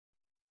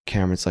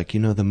Cameron's like,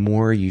 the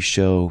more you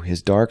show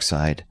his dark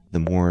side, the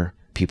more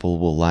people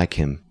will like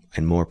him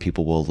and more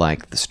people will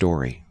like the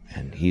story.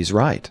 And he's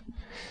right.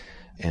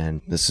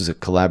 And this is a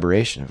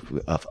collaboration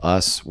of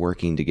us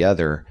working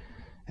together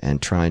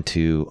and trying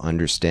to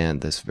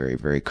understand this very,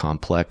 very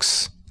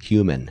complex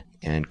human.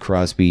 And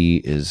Crosby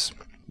is,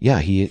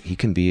 he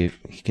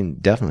can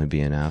definitely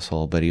be an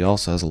asshole, but he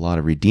also has a lot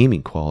of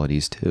redeeming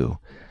qualities too.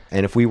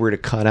 And if we were to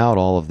cut out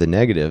all of the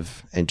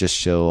negative and just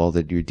show all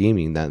the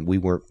redeeming, then we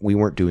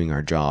weren't doing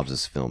our jobs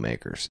as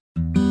filmmakers.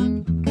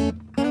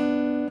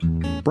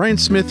 Brian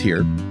Smith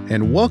here,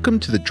 and welcome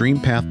to the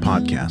Dreampath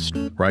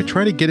podcast, where I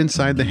try to get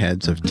inside the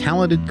heads of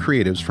talented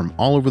creatives from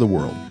all over the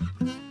world.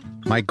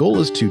 My goal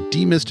is to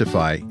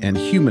demystify and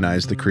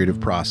humanize the creative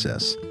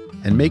process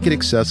and make it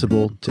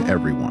accessible to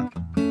everyone.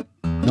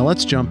 Now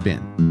let's jump in.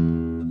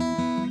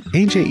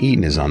 AJ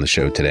Eaton is on the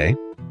show today.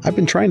 I've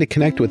been trying to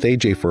connect with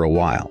AJ for a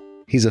while.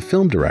 He's a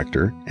film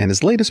director, and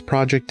his latest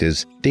project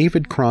is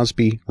David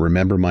Crosby,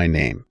 Remember My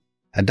Name,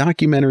 a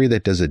documentary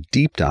that does a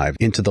deep dive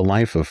into the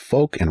life of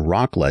folk and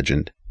rock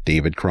legend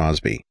David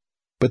Crosby.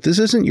 But this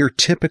isn't your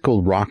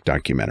typical rock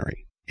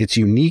documentary. It's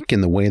unique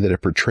in the way that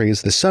it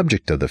portrays the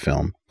subject of the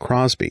film,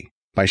 Crosby,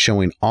 by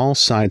showing all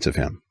sides of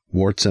him,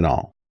 warts and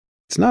all.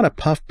 It's not a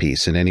puff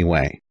piece in any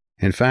way.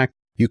 In fact,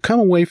 you come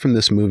away from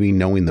this movie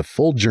knowing the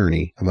full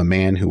journey of a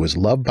man who was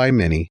loved by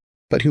many,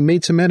 but who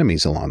made some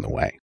enemies along the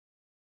way.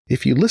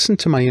 If you listened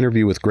to my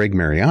interview with Greg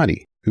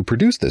Mariotti, who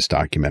produced this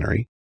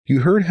documentary,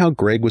 you heard how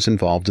Greg was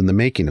involved in the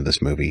making of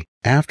this movie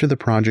after the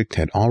project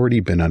had already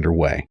been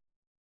underway.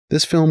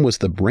 This film was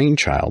the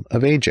brainchild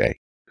of AJ,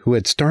 who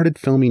had started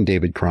filming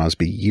David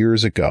Crosby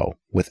years ago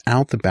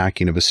without the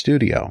backing of a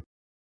studio.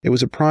 It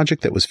was a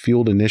project that was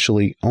fueled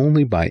initially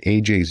only by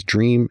AJ's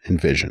dream and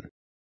vision.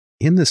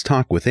 In this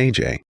talk with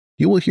AJ,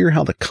 you will hear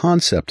how the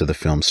concept of the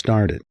film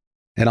started.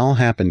 It all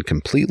happened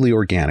completely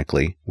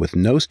organically, with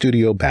no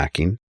studio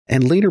backing,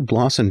 and later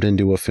blossomed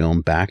into a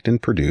film backed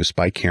and produced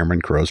by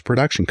Cameron Crowe's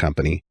production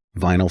company,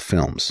 Vinyl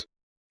Films.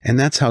 And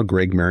that's how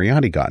Greg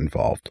Mariotti got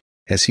involved,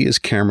 as he is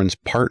Cameron's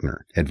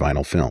partner at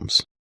Vinyl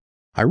Films.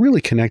 I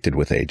really connected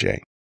with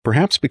AJ,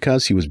 perhaps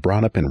because he was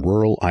brought up in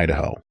rural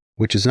Idaho,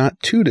 which is not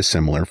too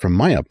dissimilar from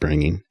my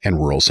upbringing in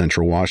rural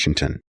central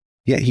Washington.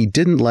 Yet he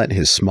didn't let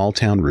his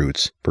small-town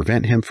roots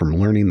prevent him from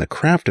learning the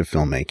craft of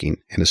filmmaking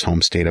in his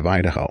home state of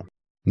Idaho.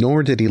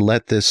 Nor did he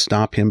let this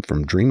stop him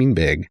from dreaming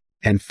big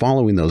and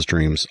following those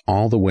dreams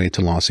all the way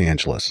to Los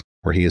Angeles,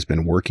 where he has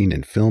been working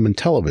in film and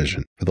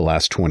television for the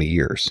last 20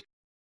 years.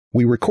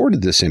 We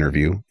recorded this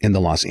interview in the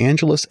Los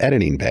Angeles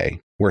editing bay,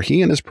 where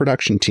he and his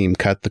production team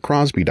cut the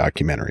Crosby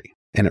documentary,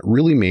 and it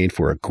really made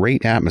for a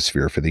great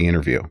atmosphere for the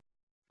interview.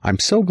 I'm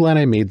so glad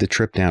I made the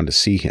trip down to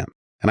see him,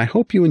 and I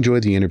hope you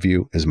enjoyed the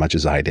interview as much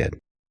as I did.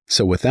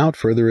 So without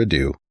further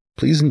ado,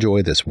 please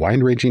enjoy this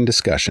wide-ranging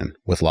discussion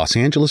with Los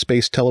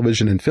Angeles-based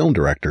television and film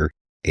director,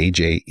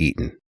 AJ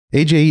Eaton.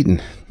 AJ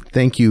Eaton,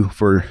 thank you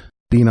for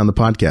being on the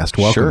podcast.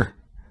 Welcome. Sure.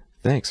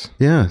 Thanks.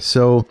 Yeah.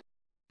 So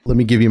let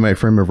me give you my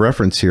frame of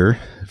reference here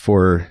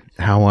for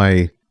how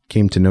I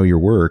came to know your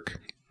work.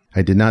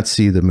 I did not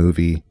see the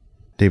movie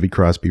David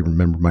Crosby,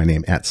 Remember My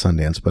Name at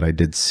Sundance, but I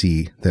did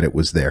see that it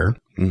was there.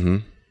 Mm-hmm.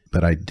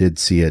 But I did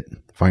see it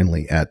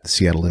finally at the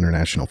Seattle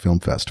International Film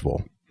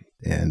Festival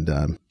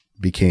and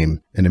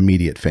became an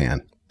immediate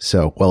fan.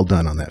 So well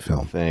done on that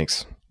film.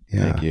 Thanks.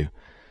 Yeah. Thank you.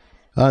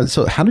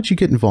 So how did you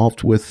get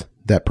involved with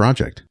that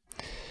project?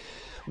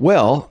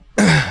 Well,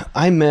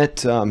 I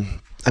met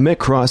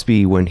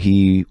Crosby when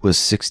he was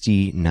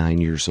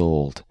 69 years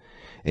old,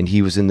 and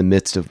he was in the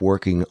midst of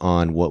working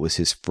on what was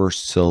his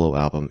first solo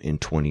album in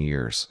 20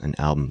 years, an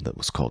album that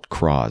was called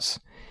Crowe.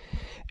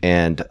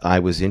 And I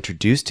was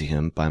introduced to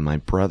him by my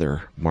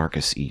brother,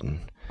 Marcus Eaton,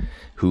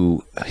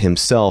 who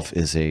himself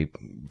is a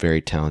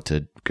very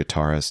talented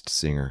guitarist,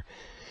 singer.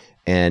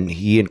 And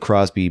he and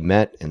Crosby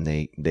met, and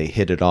they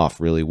hit it off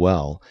really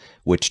well,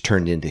 which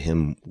turned into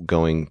him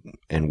going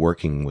and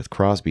working with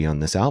Crosby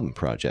on this album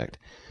project.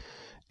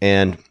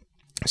 And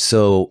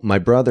so my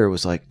brother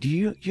was like,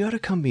 you ought to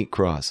come meet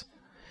Crowe.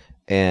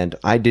 And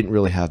I didn't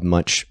really have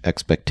much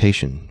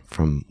expectation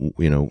from,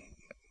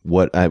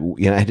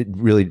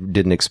 really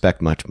didn't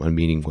expect much on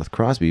meeting with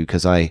Crosby,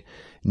 because I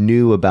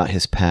knew about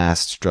his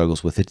past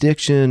struggles with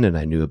addiction, and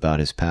I knew about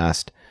his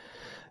past,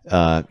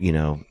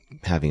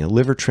 having a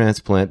liver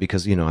transplant,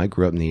 because, I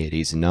grew up in the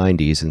 80s and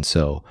 90s. And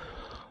so,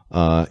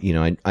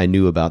 I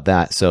knew about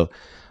that. So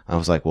I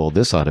was like, well,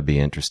 this ought to be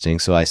interesting.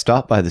 So I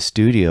stopped by the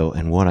studio,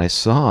 and what I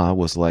saw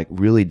was like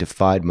really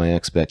defied my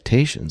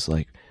expectations,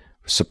 like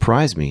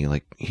surprised me.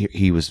 Like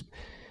he was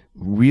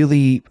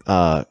really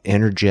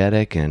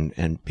energetic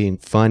and being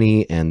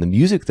funny, and the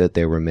music that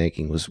they were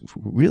making was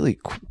really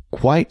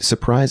quite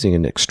surprising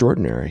and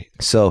extraordinary.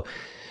 So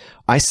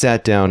I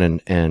sat down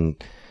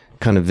and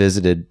kind of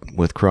visited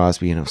with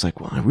Crosby, and I was like,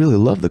 well, I really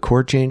love the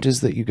chord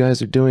changes that you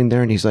guys are doing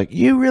there. And he's like,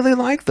 you really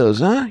like those,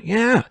 huh?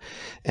 Yeah.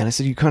 And I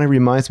said, you kind of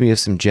reminds me of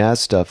some jazz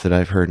stuff that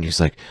I've heard. And he's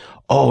like,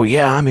 oh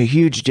yeah, I'm a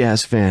huge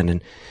jazz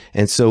fan.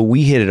 And so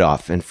we hit it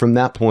off. And from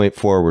that point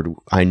forward,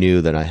 I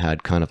knew that I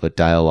had kind of a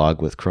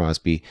dialogue with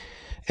Crosby,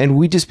 and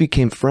we just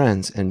became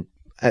friends. And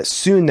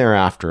soon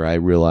thereafter, I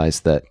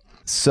realized that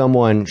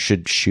someone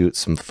should shoot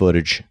some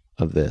footage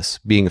of this,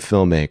 being a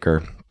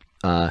filmmaker.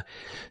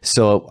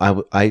 So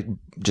I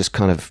just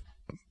kind of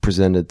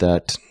presented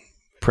that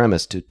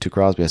premise to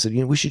Crosby. I said,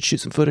 we should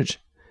shoot some footage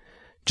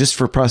just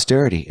for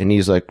posterity. And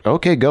he's like,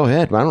 okay, go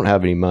ahead. I don't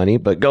have any money,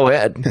 but go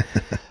ahead.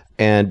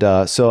 And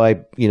so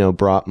I,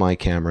 brought my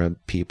camera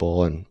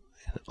people and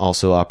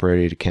also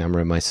operated a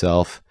camera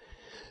myself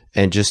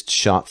and just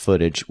shot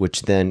footage,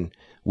 which then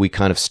we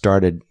kind of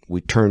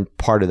we turned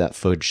part of that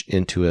footage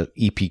into an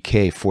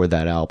EPK for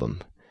that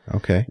album.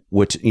 Okay.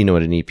 Which, you know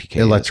what an EPK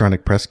is?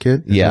 Electronic press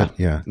kit? Yeah.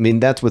 Yeah. I mean,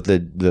 that's what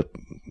the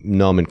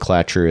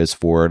nomenclature is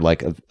for,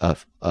 like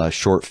a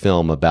short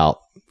film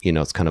about,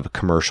 it's kind of a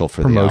commercial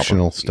for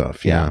promotional the album.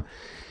 Stuff. Yeah.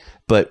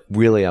 But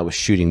really, I was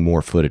shooting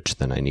more footage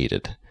than I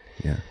needed.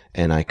 Yeah.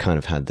 And I kind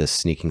of had this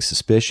sneaking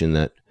suspicion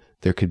that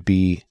there could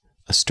be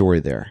a story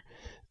there.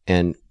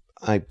 And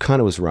I kind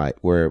of was right,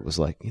 where it was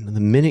like, the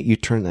minute you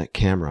turn that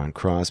camera on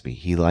Crosby,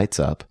 he lights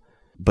up,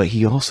 but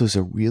he also is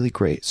a really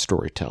great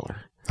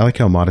storyteller. I like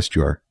how modest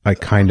you are. I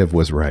kind of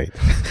was right.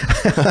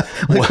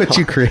 Look what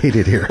you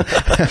created here.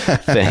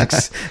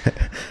 Thanks.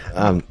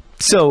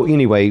 So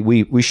anyway,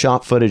 we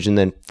shot footage, and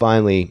then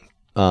finally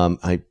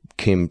I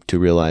came to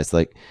realize,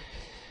 like,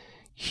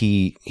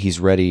 he's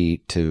ready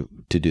to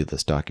do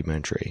this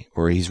documentary,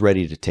 or he's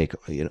ready to take,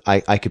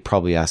 I could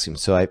probably ask him.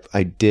 So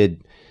I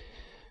did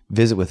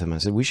visit with him. I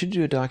said, we should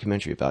do a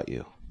documentary about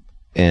you.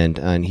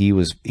 And he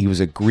was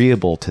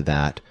agreeable to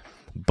that,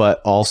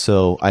 but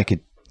also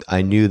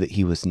I knew that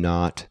he was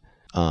not,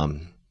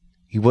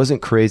 he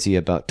wasn't crazy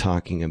about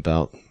talking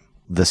about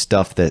the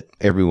stuff that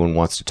everyone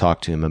wants to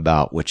talk to him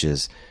about, which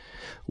is,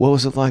 what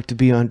was it like to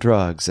be on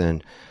drugs,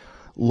 and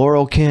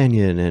Laurel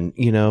Canyon, and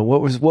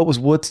what was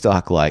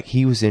Woodstock like?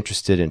 He was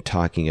interested in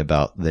talking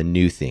about the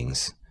new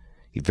things.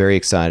 He's very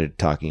excited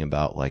talking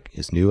about, like,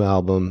 his new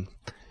album,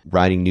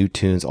 writing new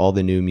tunes, all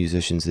the new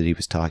musicians that he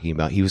was talking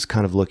about. He was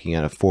kind of looking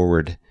at a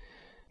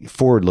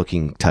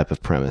forward-looking type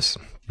of premise.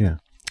 Yeah.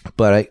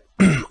 But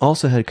I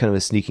also had kind of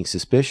a sneaking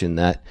suspicion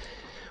that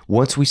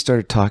once we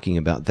started talking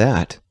about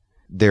that,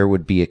 there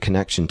would be a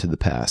connection to the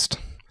past.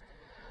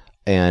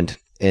 And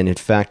in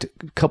fact, a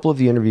couple of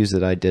the interviews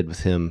that I did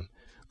with him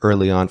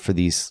early on for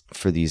these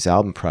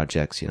album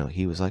projects,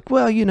 he was like,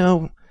 well,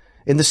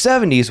 in the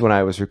 70s when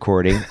I was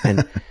recording,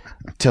 and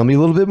tell me a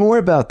little bit more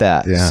about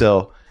that. Yeah.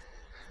 So,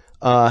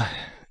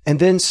 and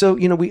then,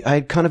 I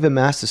had kind of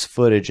amassed this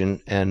footage,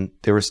 and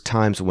there was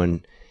times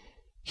when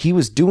he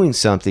was doing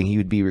something, he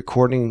would be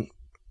recording,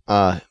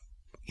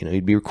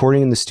 he'd be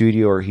recording in the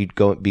studio, or he'd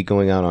be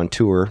going out on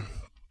tour.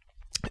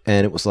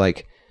 And it was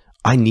like,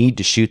 I need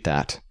to shoot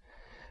that.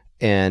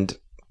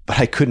 But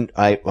I couldn't,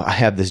 I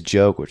have this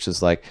joke, which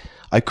is like,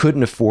 I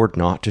couldn't afford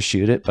not to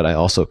shoot it, but I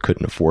also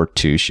couldn't afford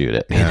to shoot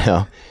it,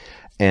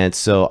 And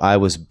so I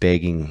was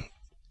begging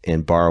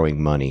and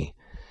borrowing money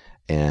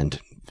and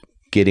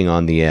getting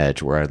on the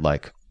edge where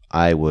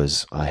I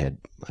was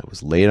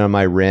late on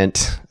my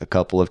rent a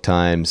couple of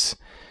times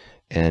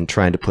and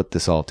trying to put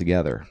this all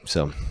together.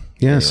 So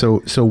yeah.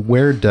 Anyway. So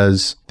where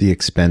does the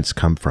expense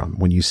come from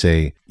when you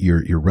say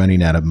you're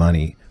running out of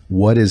money?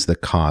 What is the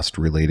cost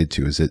related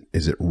to? Is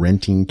it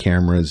renting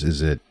cameras?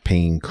 Is it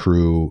paying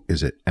crew?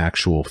 Is it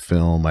actual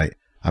film?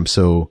 I'm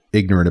so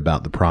ignorant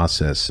about the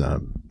process.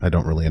 I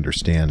don't really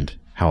understand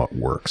how it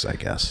works, I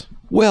guess.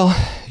 Well,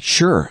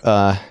 sure.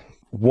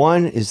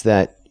 One is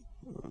that,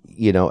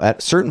 at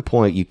a certain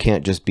point, you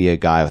can't just be a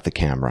guy with a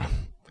camera.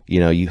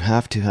 You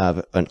have to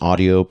have an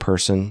audio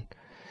person.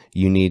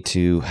 You need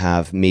to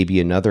have maybe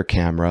another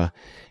camera.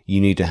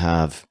 You need to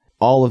have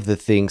all of the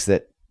things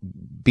that,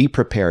 be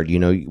prepared.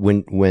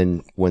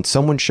 When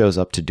someone shows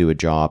up to do a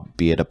job,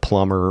 be it a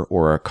plumber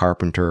or a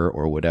carpenter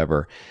or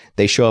whatever,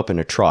 they show up in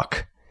a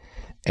truck,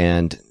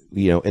 and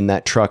in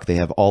that truck they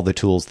have all the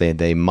tools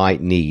they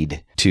might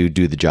need to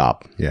do the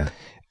job. Yeah.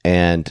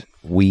 And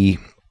we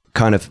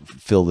kind of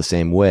feel the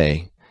same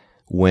way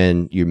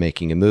when you're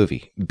making a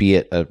movie, be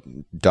it a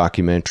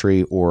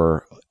documentary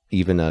or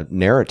even a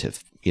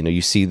narrative.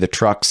 You see the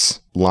trucks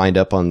lined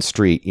up on the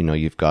street.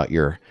 You've got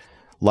your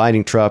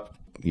lighting truck,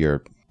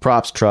 your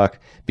props truck,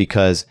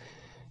 because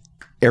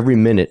every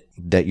minute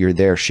that you're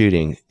there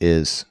shooting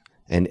is,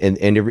 and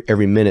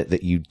every minute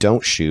that you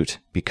don't shoot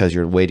because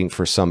you're waiting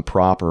for some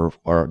prop or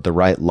the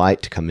right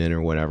light to come in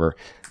or whatever,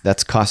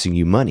 that's costing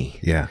you money.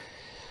 Yeah.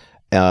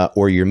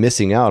 Or you're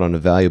missing out on a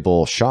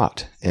valuable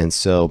shot. And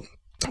so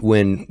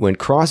when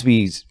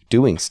Crosby's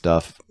doing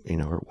stuff,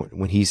 or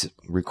when he's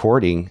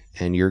recording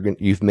and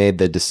you've made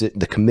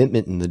the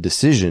commitment and the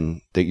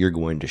decision that you're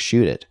going to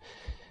shoot it,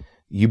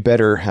 you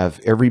better have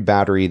every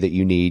battery that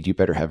you need. You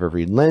better have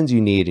every lens you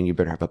need, and you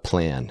better have a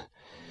plan.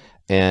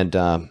 And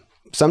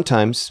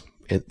sometimes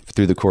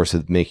through the course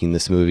of making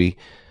this movie,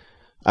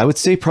 I would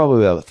say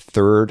probably about a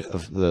third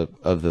of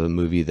the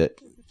movie that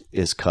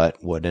is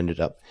cut, what ended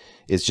up,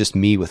 is just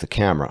me with a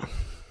camera,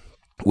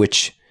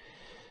 which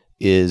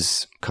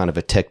is kind of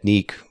a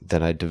technique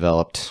that I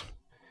developed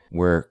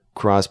where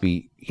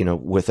Crosby,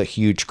 with a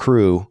huge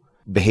crew,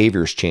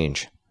 behaviors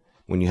change.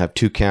 When you have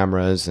two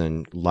cameras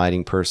and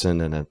lighting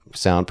person and a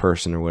sound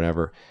person or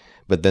whatever,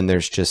 but then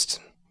there's just,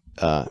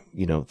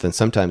 then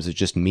sometimes it's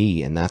just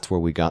me. And that's where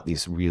we got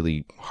these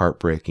really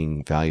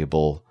heartbreaking,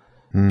 valuable,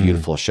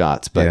 beautiful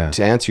shots. But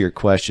to answer your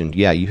question,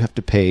 you have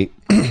to pay,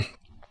 you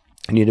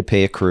need to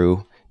pay a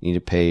crew, you need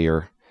to pay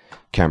your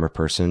camera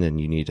person,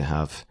 and you need to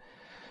have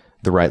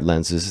the right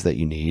lenses that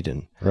you need.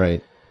 And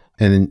right.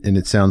 And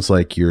it sounds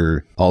like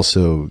you're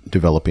also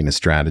developing a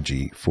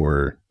strategy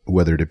for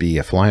whether to be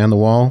a fly on the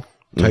wall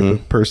type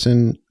of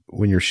person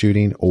when you're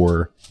shooting,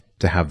 or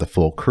to have the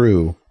full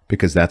crew,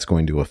 because that's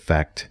going to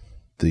affect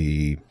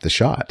the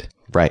shot,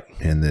 right,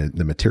 and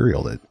the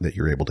material that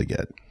you're able to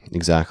get.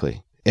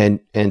 Exactly.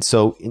 And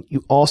so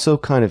you also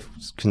kind of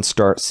can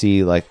start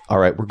see like, all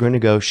right, we're going to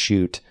go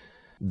shoot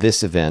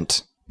this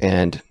event,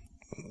 and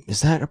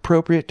is that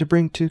appropriate to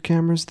bring two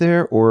cameras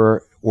there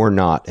or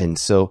not? And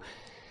so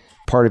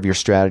part of your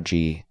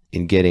strategy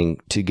in getting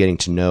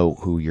to know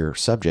who your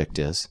subject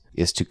is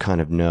to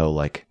kind of know,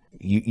 like,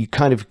 you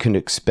kind of can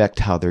expect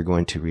how they're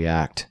going to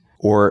react,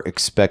 or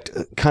expect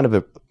kind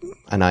of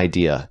an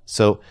idea.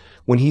 So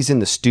when he's in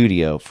the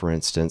studio, for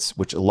instance,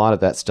 which a lot of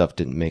that stuff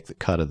didn't make the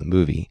cut of the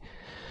movie,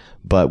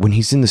 but when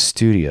he's in the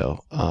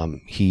studio,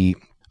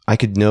 I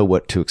could know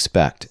what to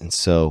expect. And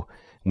so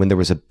when there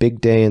was a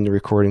big day in the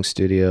recording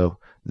studio,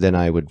 then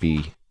I would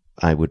be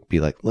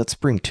like, let's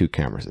bring two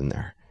cameras in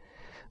there.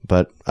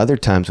 But other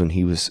times when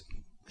he was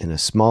in a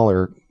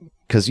smaller,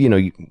 because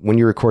when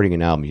you're recording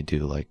an album, you do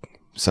like,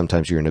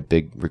 sometimes you're in a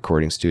big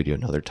recording studio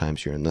and other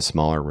times you're in the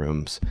smaller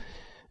rooms.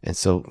 And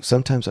so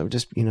sometimes I would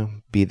just,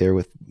 be there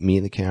with me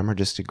and the camera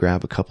just to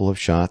grab a couple of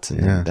shots.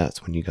 And then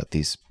that's when you got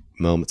these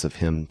moments of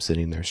him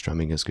sitting there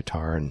strumming his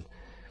guitar and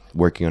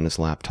working on his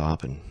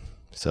laptop. And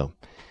so.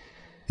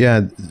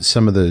 Yeah,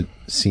 some of the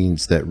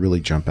scenes that really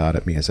jump out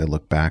at me as I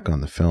look back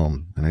on the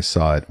film, and I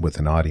saw it with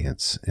an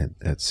audience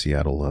at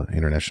Seattle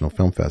International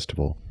Film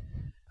Festival,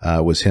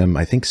 was him,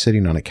 I think,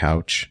 sitting on a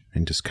couch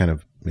and just kind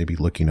of maybe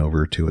looking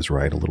over to his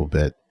right a little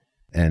bit,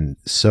 and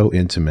so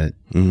intimate,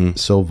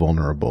 so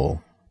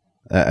vulnerable.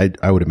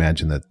 I would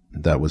imagine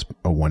that was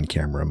a one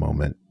camera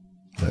moment,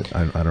 but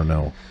I don't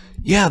know.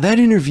 Yeah, that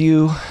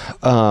interview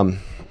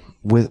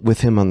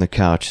with him on the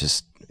couch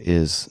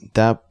is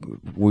that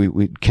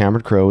we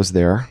Cameron Crowe was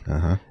there.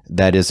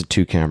 That is a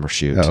two camera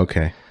shoot. Oh,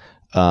 okay.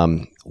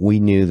 We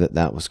knew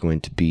that was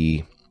going to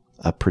be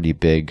a pretty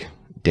big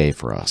day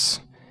for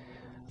us.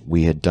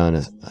 We had done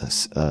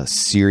a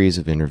series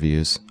of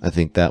interviews. I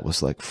think that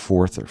was like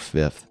fourth or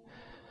fifth.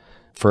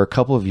 For a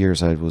couple of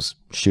years, I was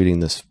shooting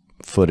this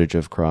footage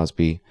of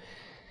Crosby.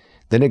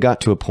 Then it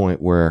got to a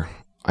point where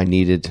I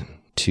needed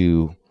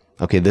to,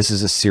 okay, this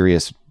is a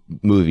serious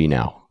movie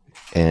now.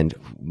 And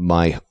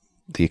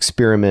the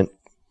experiment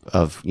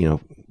of,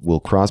 will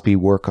Crosby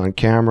work on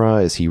camera?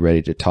 Is he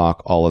ready to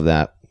talk? All of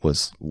that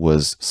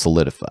was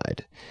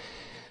solidified.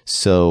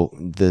 So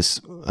this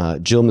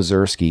Jill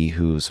Mazursky,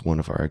 who's one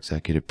of our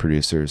executive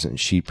producers, and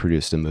she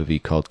produced a movie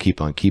called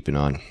Keep On Keeping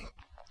On,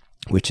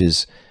 which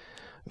is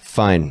a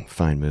fine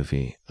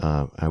movie.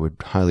 I would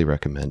highly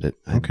recommend it.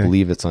 I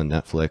believe it's on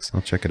Netflix.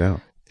 I'll check it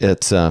out.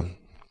 It's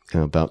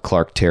about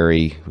Clark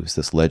Terry, who's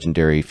this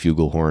legendary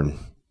flugelhorn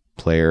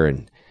player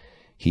and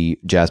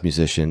jazz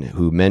musician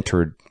who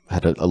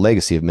had a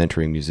legacy of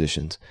mentoring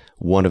musicians.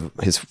 One of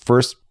his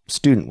first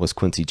student was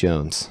Quincy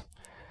Jones.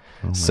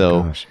 Oh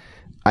my gosh.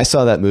 I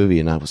saw that movie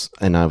and I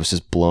was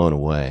just blown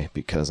away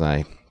because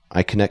I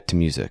connect to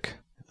music.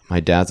 My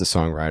dad's a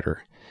songwriter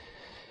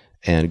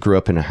and grew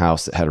up in a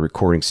house that had a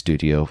recording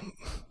studio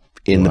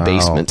in the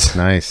basement.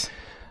 Nice.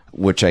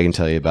 Which I can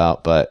tell you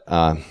about. But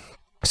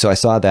so I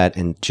saw that,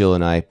 and Jill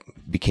and I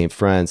became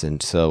friends.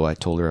 And so I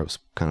told her I was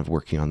kind of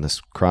working on this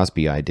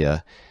Crosby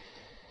idea.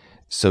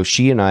 So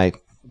she and I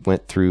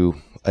went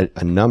through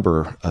a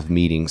number of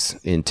meetings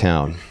in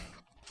town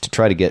to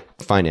try to get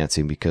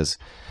financing, because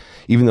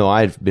even though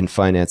I've been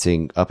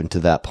financing up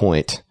until that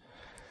point,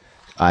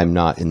 I'm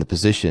not in the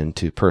position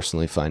to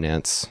personally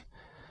finance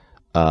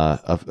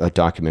a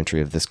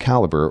documentary of this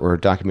caliber, or a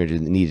documentary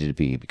that needed to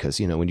be, because,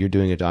 when you're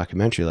doing a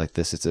documentary like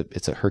this,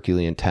 it's a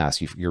Herculean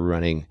task. You're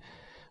running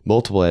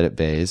multiple edit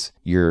bays.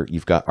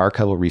 You've got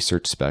archival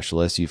research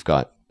specialists. You've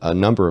got a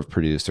number of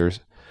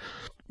producers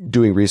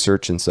doing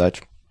research and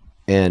such.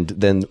 And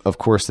then, of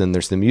course,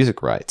 there's the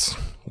music rights,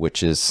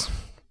 which is,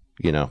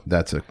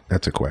 that's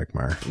a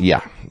quagmire.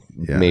 Yeah,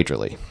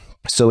 majorly.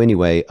 So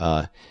anyway,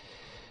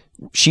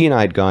 she and I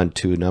had gone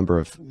to a number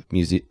of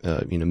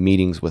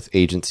meetings with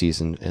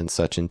agencies and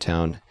such in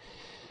town.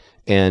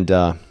 And,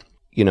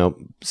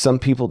 some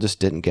people just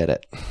didn't get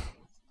it,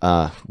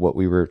 what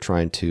we were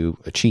trying to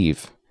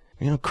achieve.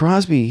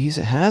 Crosby, he's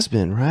a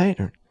has-been, right?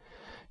 Or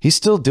he's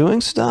still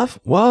doing stuff?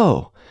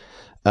 Whoa.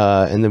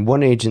 And then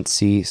one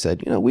agency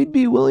said, we'd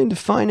be willing to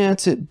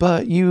finance it,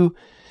 but you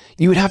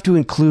would have to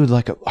include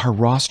like our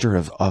roster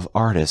of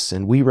artists,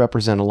 and we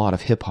represent a lot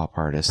of hip hop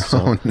artists. So.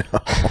 Oh no.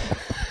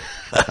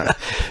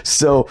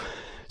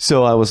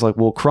 So I was like,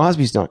 well,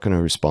 Crosby's not going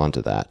to respond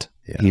to that.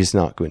 Yeah. He's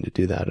not going to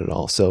do that at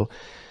all. So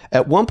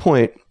at one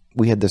point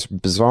we had this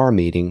bizarre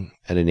meeting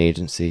at an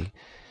agency,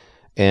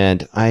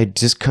 and I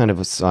just kind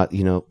of thought,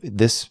 you know,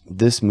 this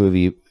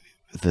movie,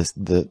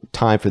 the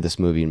time for this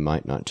movie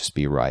might not just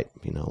be right.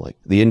 You know, like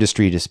the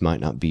industry just might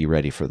not be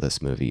ready for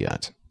this movie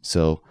yet.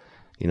 So,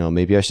 you know,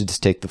 maybe I should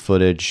just take the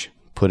footage,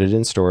 put it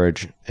in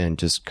storage, and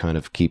just kind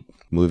of keep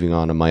moving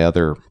on to my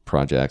other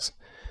projects.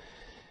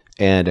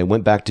 And I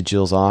went back to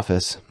Jill's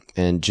office,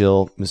 and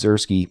Jill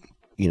Mazursky,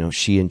 you know,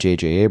 she and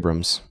J.J.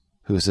 Abrams,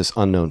 who is this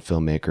unknown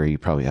filmmaker you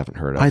probably haven't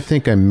heard of. I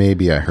think I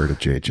heard of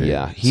J.J.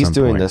 Yeah, he's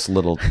doing this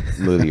little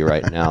movie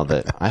right now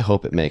that I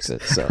hope it makes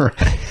it. So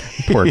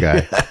poor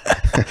guy.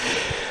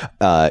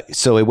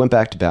 So I went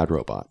back to Bad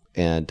Robot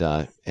and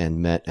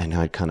met and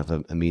had kind of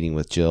a meeting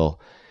with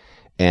Jill.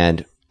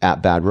 And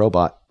at Bad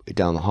Robot,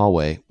 down the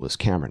hallway was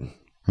Cameron.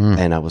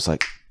 And I was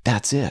like,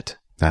 that's it.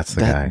 That's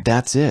the guy.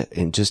 That's it.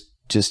 And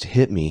just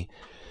hit me.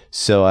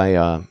 So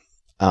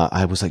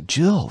I was like,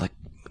 Jill, like,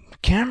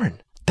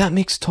 Cameron, that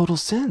makes total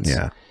sense.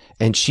 Yeah.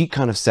 And she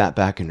kind of sat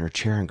back in her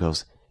chair and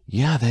goes,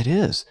 yeah, that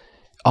is.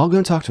 I'll go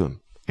and talk to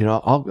him. You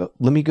know,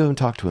 let me go and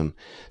talk to him.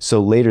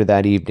 So later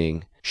that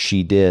evening,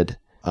 she did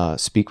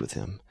speak with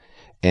him,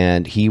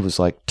 and he was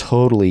like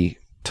totally,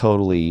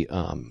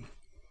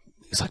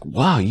 he's like,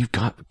 wow, you've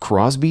got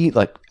Crosby,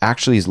 like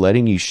actually is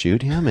letting you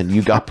shoot him, and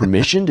you got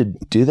permission to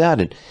do that.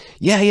 And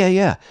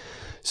yeah.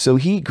 So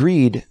he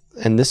agreed.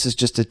 And this is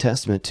just a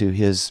testament to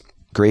his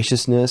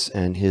graciousness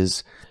and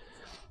his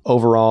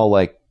overall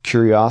like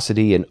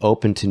curiosity and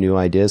open to new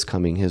ideas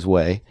coming his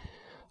way.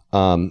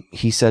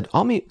 He said,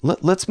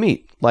 let's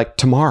meet like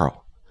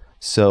tomorrow.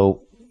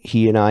 So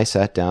he and I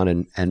sat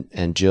down,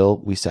 and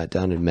Jill, we sat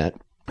down and met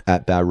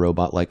at Bad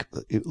Robot, like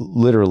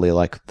literally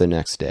like the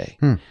next day.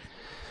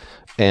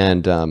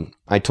 And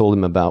I told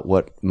him about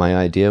what my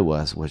idea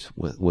was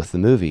with the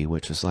movie,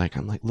 which was like,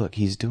 I'm like, look,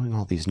 he's doing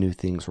all these new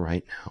things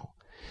right now.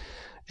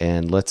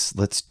 And let's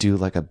do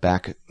like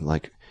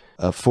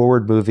a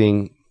forward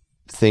moving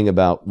thing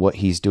about what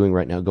he's doing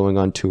right now, going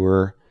on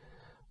tour,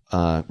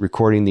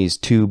 recording these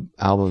 2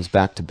 albums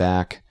back to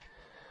back.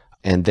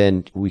 And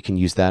then we can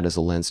use that as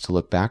a lens to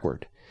look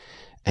backward.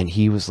 And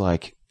he was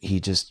like,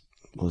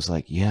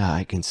 yeah,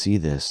 I can see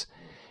this.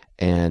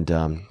 And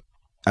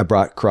I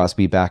brought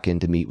Crosby back in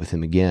to meet with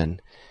him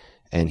again.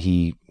 And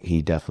he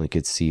definitely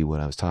could see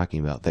what I was talking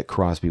about, that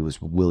Crosby was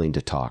willing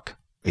to talk.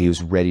 He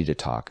was ready to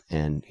talk.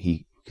 And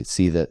he could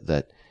see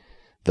that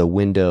the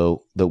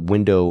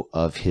window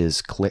of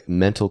his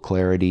mental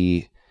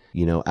clarity,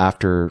 you know,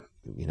 after,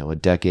 you know, a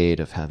decade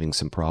of having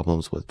some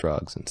problems with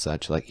drugs and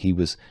such, like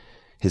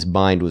his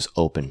mind was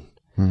open.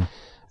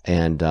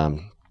 And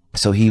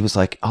so he was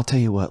like, I'll tell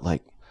you what,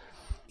 like,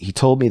 he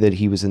told me that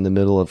he was in the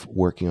middle of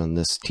working on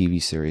this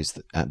TV series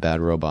at Bad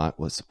Robot,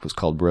 was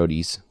called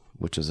Brody's,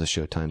 which was a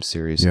Showtime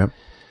series. Yep.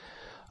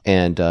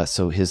 And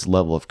so his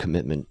level of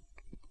commitment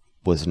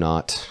was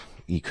not,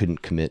 he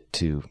couldn't commit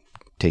to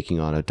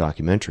taking on a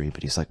documentary,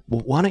 but he's like,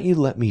 well, why don't you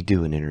let me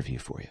do an interview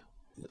for you?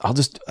 I'll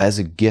just, as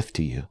a gift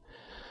to you.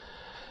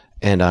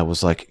 And I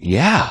was like,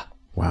 yeah,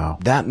 wow,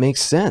 that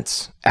makes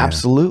sense.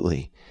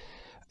 Absolutely.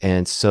 Yeah.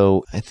 And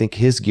so I think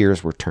his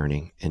gears were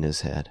turning in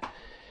his head.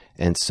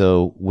 And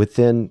so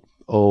within,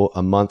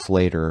 a month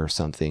later or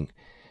something,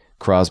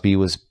 Crosby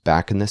was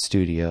back in the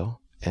studio,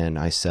 and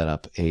I set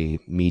up a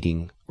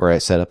meeting, or I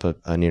set up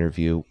an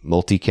interview,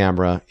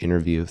 multi-camera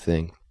interview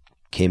thing.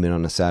 Came in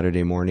on a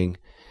Saturday morning,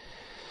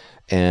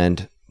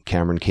 and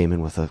Cameron came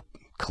in with a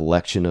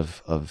collection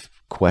of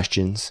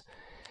questions,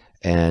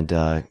 and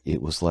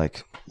it was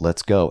like,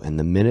 let's go. And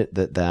the minute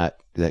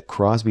that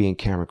Crosby and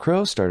Cameron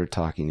Crowe started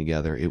talking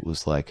together, it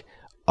was like,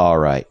 all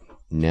right,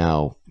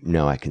 now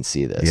I can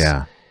see this.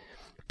 Yeah.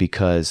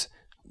 Because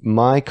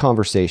my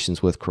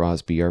conversations with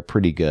Crosby are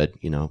pretty good.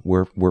 You know,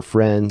 we're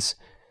friends.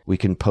 We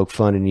can poke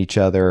fun at each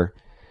other.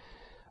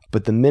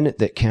 But the minute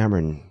that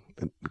Cameron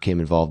became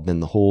involved,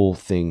 then the whole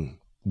thing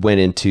went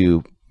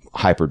into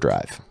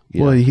hyperdrive.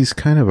 Well, he's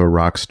kind of a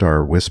rock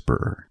star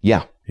whisperer.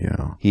 Yeah. You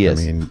know, he is.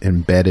 I mean,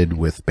 embedded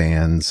with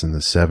bands in the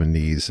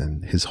 70s,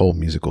 and his whole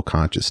musical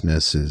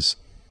consciousness is,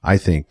 I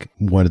think,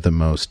 one of the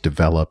most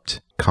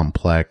developed,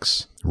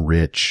 complex,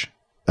 rich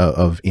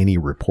of any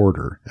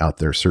reporter out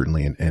there,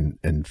 certainly, and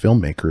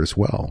filmmaker as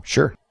well.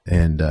 Sure.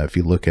 And if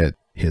you look at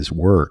his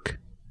work,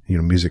 you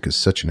know, music is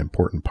such an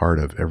important part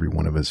of every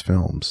one of his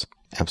films.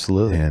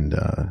 Absolutely.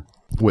 And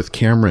with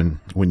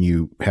Cameron, when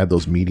you had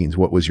those meetings,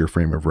 what was your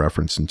frame of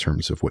reference in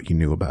terms of what you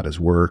knew about his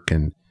work?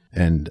 And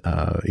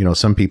you know,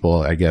 some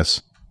people, I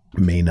guess,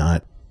 may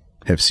not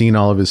have seen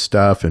all of his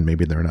stuff, and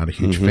maybe they're not a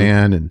huge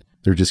fan, and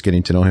they're just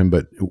getting to know him.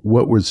 But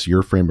what was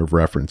your frame of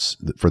reference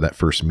for that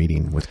first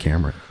meeting with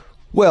Cameron?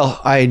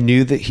 Well, I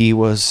knew that he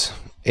was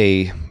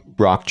a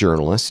rock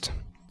journalist.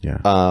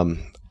 Yeah. I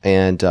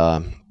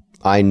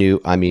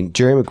mean,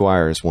 Jerry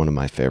Maguire is one of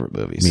my favorite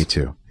movies. Me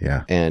too.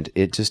 Yeah. And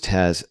it just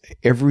has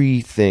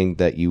everything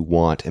that you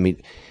want. I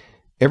mean,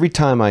 every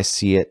time I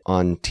see it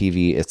on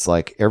TV, it's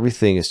like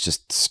everything is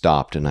just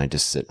stopped and I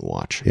just sit and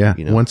watch. Yeah.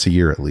 You know? Once a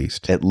year at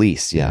least. At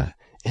least, yeah.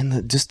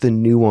 and just the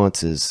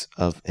nuances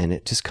of, and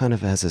it just kind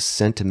of has a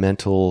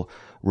sentimental,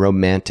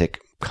 romantic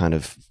kind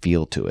of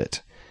feel to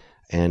it.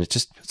 And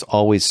it's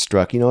always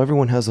struck,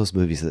 everyone has those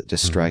movies that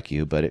just strike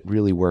you, but it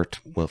really worked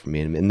well for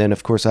me. And then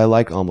of course I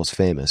like Almost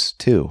Famous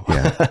too.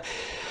 Yeah.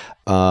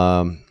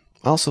 I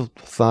also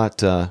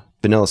thought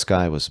Vanilla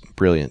Sky was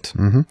brilliant.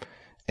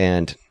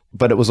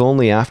 But it was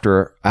only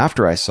after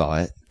I saw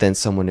it, then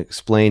someone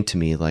explained to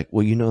me like,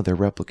 well, they're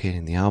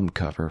replicating the album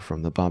cover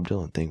from the Bob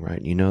Dylan thing,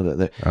 right?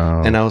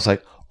 And I was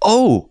like,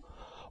 oh,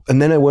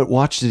 and then I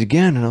watched it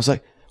again and I was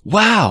like,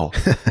 wow.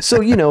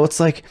 So, it's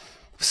like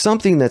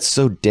something that's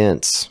so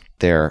dense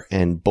there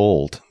and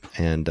bold.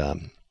 And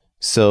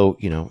so,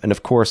 and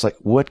of course, like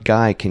what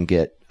guy can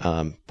get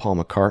Paul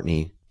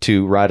McCartney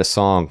to write a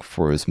song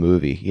for his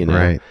movie,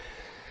 Right.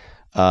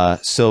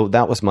 So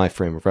that was my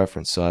frame of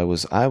reference. So I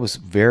was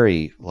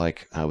very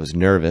I was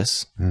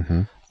nervous.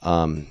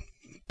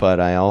 But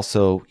I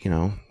also,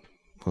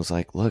 was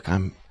like, look,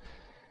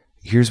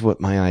 here's what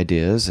my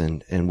idea is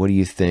and what do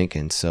you think?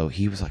 And so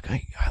he was like,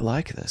 I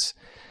like this.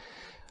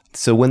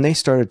 So when they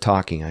started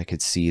talking, I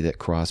could see that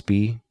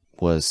Crosby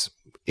was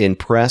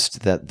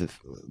impressed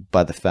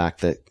by the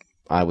fact that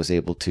I was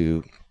able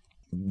to,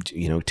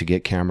 to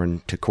get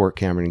Cameron, to court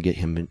Cameron and get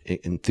him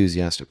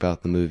enthusiastic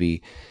about the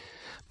movie,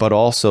 but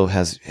also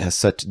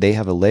they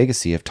have a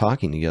legacy of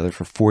talking together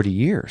for 40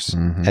 years,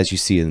 as you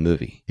see in the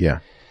movie. Yeah.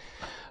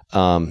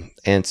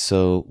 And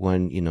so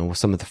when,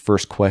 some of the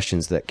first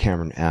questions that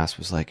Cameron asked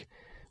was like,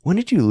 when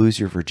did you lose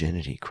your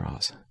virginity,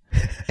 Cross?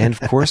 And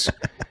of course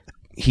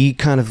he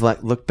kind of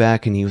looked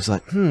back and he was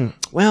like,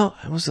 well,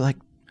 I was like,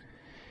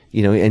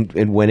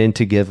 and went in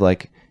to give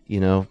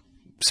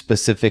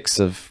specifics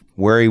of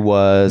where he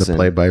was. The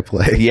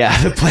play-by-play.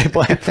 Yeah, the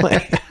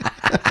play-by-play.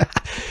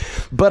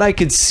 But I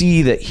could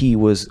see that he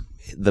was,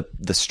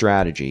 the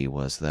strategy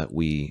was that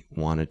we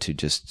wanted to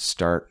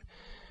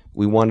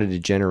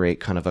generate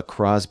kind of a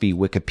Crosby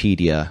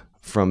Wikipedia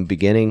from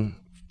beginning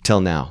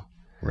till now.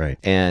 Right.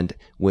 And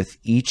with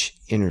each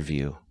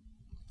interview,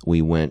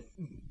 we went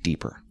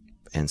deeper.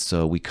 And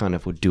so we kind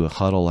of would do a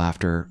huddle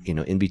after,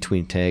 in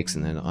between takes,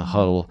 and then a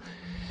huddle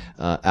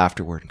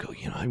afterward and go,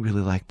 I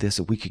really like this.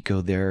 And we could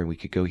go there and we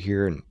could go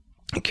here. And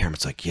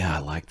Cameron's like, yeah, I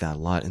like that a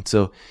lot. And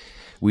so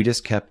we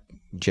just kept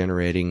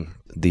generating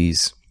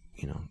these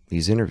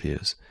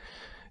interviews.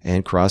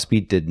 And Crosby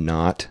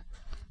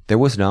there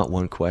was not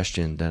one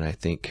question that I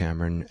think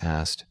Cameron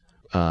asked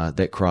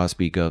that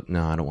Crosby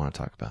no, I don't want to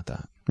talk about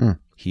that.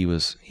 He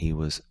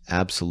was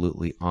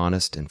absolutely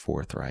honest and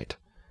forthright.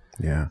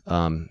 Yeah.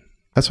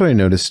 That's what I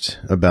noticed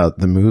about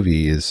the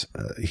movie is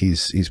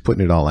he's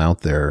putting it all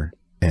out there,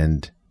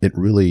 and it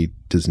really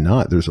does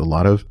not. There's a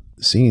lot of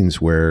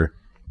scenes where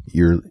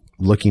you're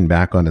looking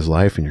back on his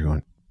life and you're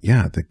going,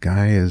 yeah, the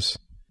guy is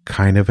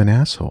kind of an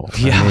asshole.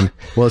 Yeah.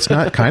 Well, it's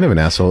not kind of an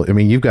asshole. I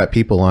mean, you've got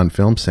people on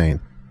film saying,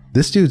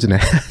 this dude's an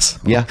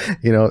asshole. Yeah.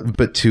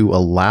 But to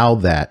allow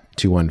that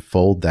to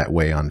unfold that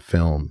way on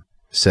film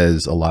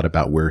says a lot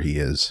about where he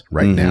is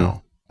right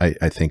now.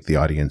 I think the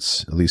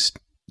audience, at least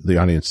the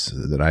audience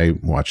that I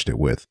watched it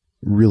with,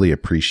 really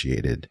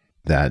appreciated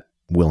that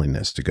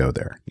willingness to go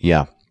there.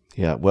 Yeah.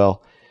 Yeah.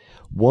 Well,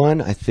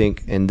 one, I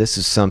think, and this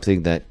is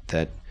something that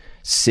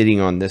sitting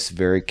on this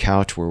very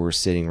couch where we're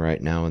sitting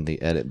right now in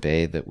the edit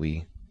bay that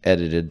we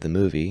edited the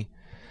movie,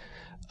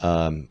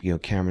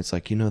 Cameron's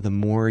like, the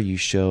more you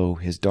show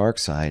his dark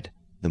side,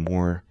 the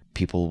more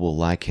people will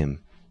like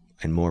him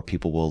and more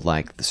people will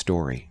like the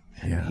story.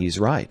 And he's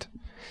right.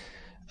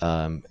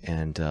 So,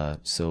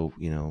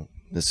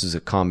 this is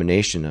a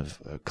combination of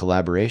a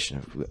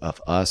collaboration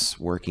of us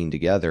working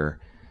together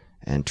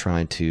and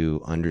trying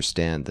to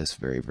understand this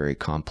very, very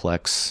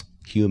complex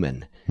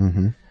human.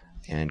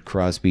 And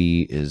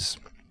Crosby is,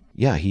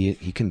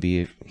 he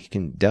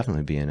can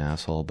definitely be an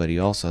asshole, but he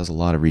also has a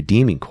lot of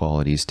redeeming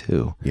qualities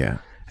too. Yeah.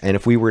 And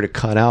if we were to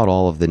cut out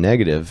all of the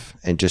negative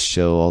and just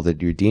show all the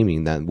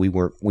redeeming, then we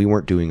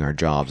weren't doing our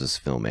jobs as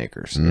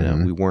filmmakers.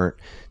 We weren't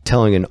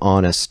telling an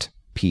honest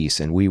piece,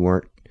 and we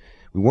weren't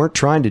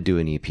trying to do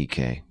an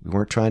EPK. We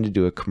weren't trying to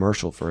do a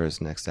commercial for his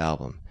next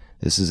album.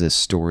 This is a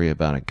story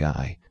about a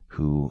guy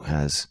who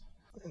has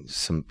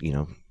some,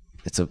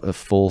 it's a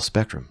full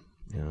spectrum,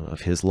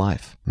 of his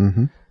life,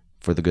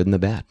 for the good and the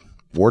bad,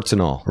 warts and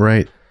all.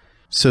 Right.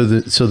 So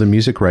the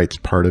music rights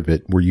part of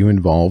it, were you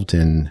involved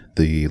in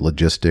the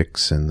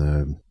logistics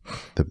and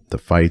the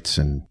fights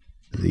and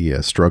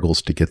the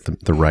struggles to get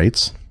the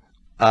rights?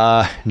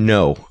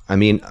 No. I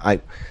mean,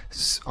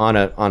 on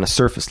a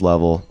surface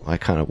level, I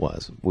kind of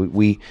was.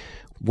 We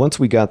once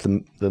we got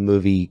the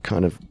movie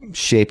kind of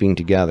shaping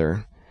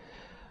together,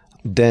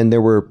 then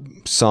there were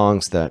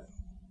songs that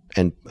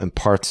and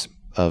parts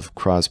of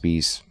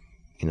Crosby's.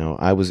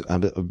 I'm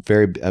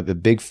a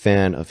big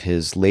fan of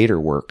his later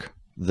work.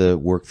 The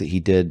work that he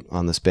did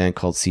on this band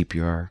called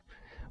CPR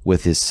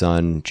with his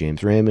son,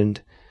 James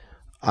Raymond.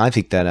 I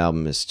think that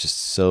album is just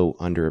so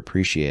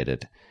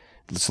underappreciated.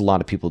 It's a lot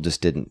of people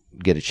just didn't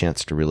get a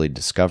chance to really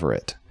discover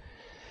it.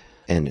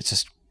 And it's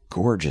just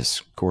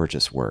gorgeous,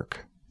 gorgeous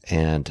work.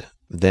 And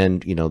then,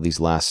 these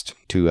last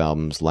two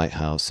albums,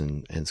 Lighthouse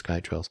and Sky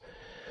Trails,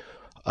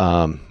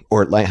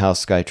 or Lighthouse,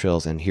 Sky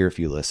Trails, and Here If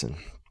You Listen.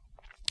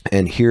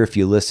 And Here If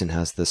You Listen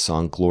has the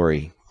song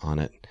Glory on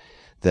it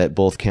that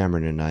both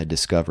Cameron and I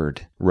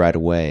discovered right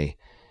away,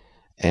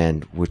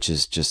 and which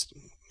is just,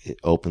 it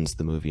opens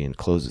the movie and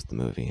closes the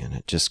movie, and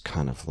it just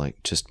kind of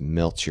like just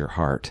melts your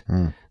heart.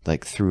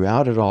 Like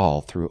throughout it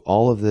all, through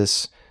all of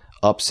this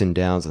ups and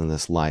downs in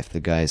this life,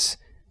 the guy's,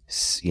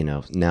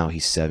 now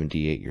he's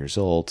 78 years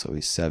old, so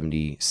he's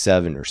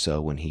 77 or so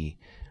when he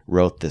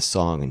wrote this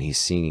song, and he's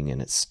singing,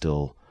 and it's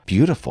still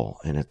beautiful,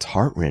 and it's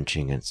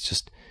heart-wrenching, and it's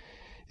just,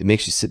 it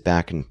makes you sit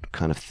back and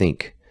kind of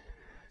think.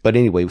 But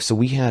anyway, so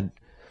we had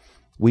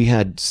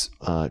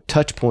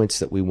touch points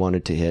that we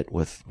wanted to hit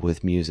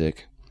with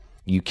music.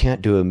 You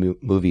can't do a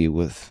movie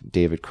with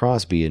David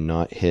Crosby and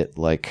not hit,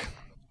 like,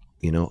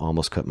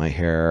 Almost Cut My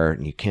Hair,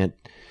 and you can't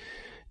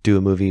do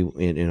a movie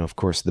in, of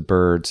course, The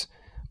Birds.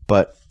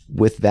 But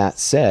with that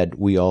said,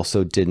 we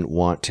also didn't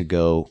want to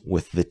go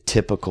with the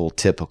typical,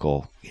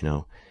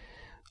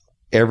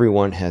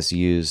 everyone has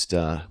used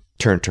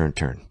Turn, Turn,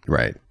 Turn.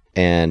 Right.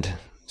 And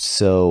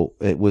so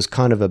it was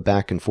kind of a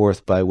back and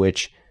forth by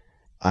which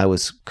I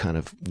was kind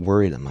of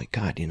worried. I'm like,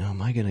 God,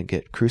 am I going to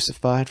get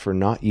crucified for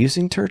not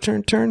using Turn,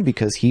 Turn, Turn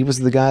because he was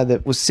the guy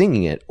that was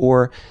singing it?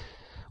 Or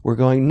we're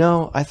going,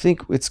 no, I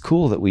think it's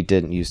cool that we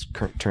didn't use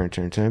Turn,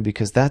 Turn, Turn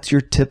because that's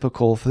your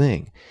typical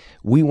thing.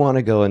 We want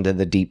to go into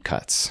the deep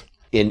cuts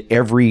in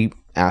every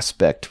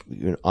aspect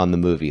on the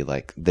movie.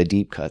 Like the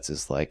deep cuts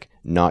is like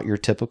not your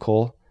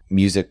typical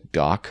music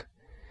doc,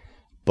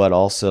 but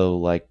also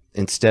like,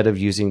 instead of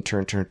using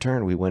Turn, Turn,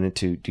 Turn, we went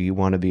into Do You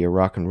Want to Be a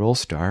Rock and Roll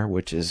Star,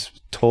 which is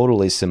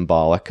totally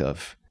symbolic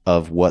of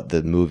what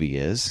the movie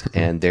is.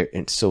 And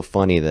it's so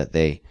funny that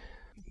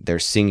they're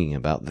singing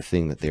about the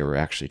thing that they were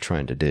actually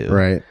trying to do.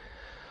 Right.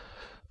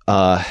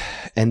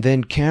 And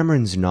then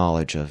Cameron's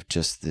knowledge of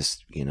just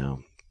this,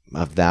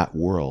 of that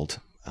world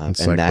and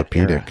that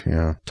era.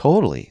 Yeah.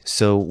 Totally.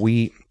 So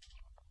we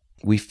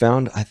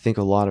found, I think,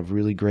 a lot of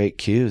really great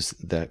cues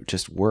that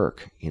just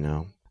work,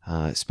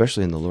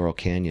 especially in the Laurel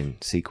Canyon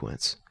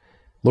sequence.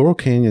 Laurel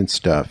Canyon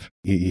stuff,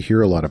 you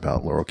hear a lot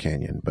about Laurel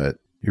Canyon, but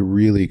you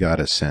really got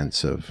a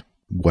sense of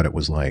what it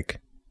was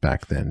like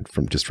back then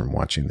from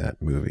watching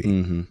that movie.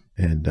 Mm-hmm.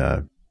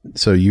 And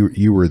so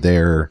you were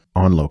there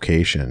on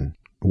location,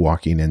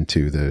 walking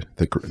into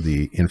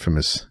the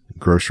infamous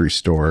grocery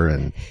store,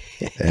 and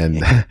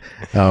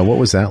what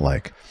was that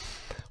like?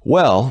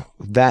 Well,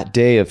 that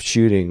day of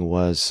shooting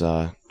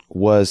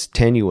was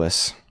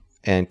tenuous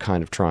and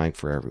kind of trying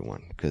for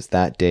everyone, because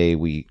that day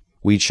we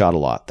shot a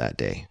lot that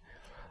day.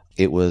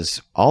 It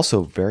was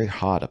also very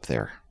hot up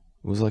there.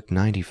 It was like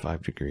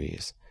 95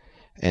 degrees.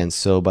 And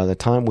so by the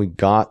time we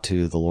got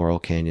to the Laurel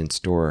Canyon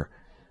store,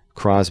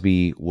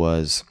 Crosby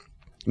was,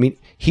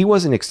 he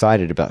wasn't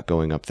excited about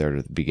going up there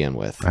to begin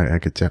with. I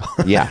could tell.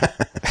 Yeah.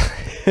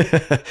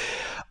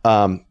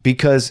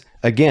 Because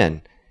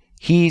again,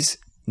 he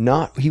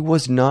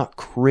was not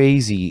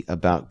crazy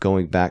about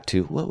going back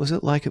to, what was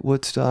it like at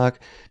Woodstock?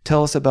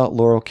 Tell us about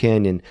Laurel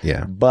Canyon.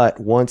 Yeah. But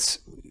once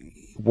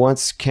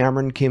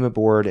Cameron came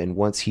aboard, and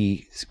once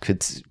he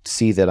could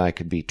see that I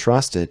could be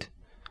trusted,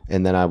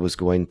 and that I wasn't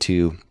going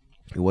to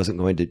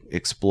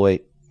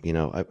exploit,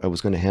 I was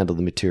going to handle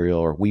the material,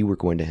 or we were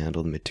going to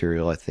handle the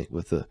material, I think,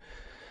 with the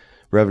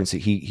reverence.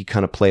 He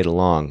kind of played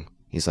along.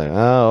 He's like,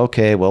 oh,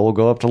 okay, well, we'll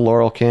go up to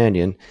Laurel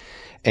Canyon.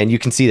 And you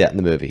can see that in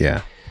the movie.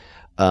 Yeah.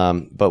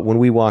 But when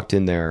we walked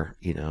in there,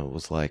 it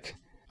was like,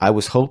 I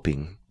was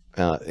hoping,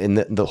 and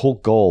the whole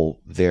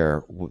goal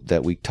there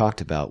that we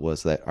talked about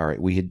was that, all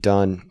right, we had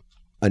done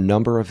a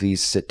number of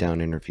these sit-down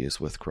interviews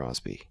with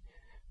Crosby,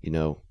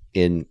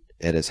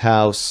 at his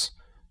house,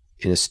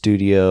 in a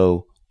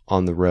studio,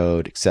 on the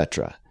road,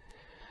 etc.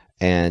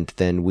 And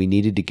then we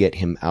needed to get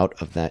him out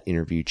of that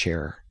interview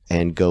chair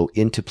and go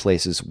into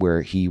places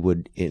where he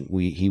would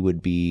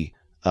be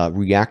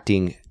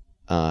reacting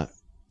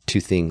to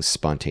things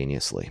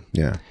spontaneously.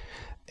 Yeah.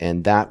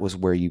 And that was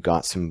where you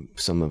got some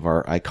of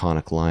our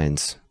iconic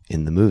lines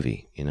in the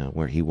movie,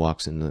 where he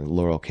walks in the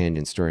Laurel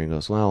Canyon store and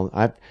goes, well,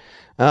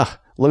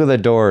 look at the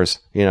Doors,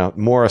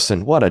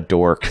 Morrison, what a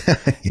dork,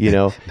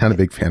 Not a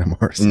big fan of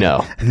Morrison.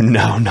 No,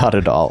 not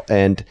at all.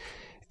 And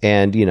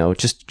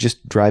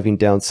just driving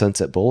down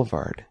Sunset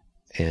Boulevard,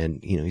 and,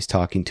 he's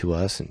talking to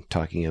us and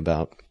talking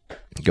about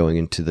going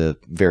into the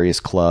various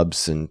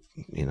clubs and,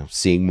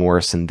 seeing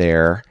Morrison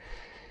there.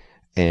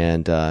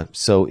 And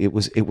so it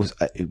was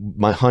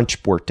my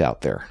hunch worked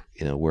out there,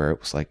 where it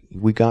was like,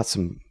 we got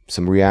some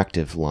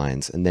reactive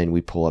lines, and then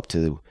we pull up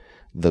to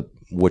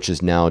which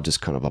is now just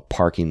kind of a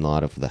parking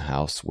lot of the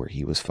house where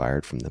he was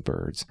fired from the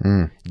Birds.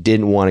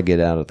 Didn't want to get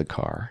out of the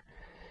car.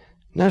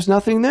 There's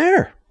nothing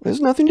there.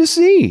 There's nothing to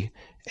see.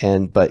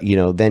 But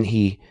then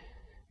he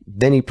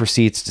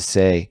proceeds to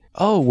say,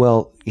 oh,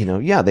 well,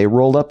 yeah, they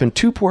rolled up in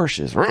two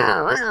Porsches,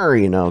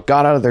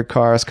 got out of their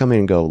cars, come in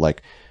and go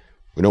like,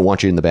 we don't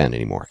want you in the band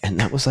anymore. And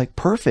that was like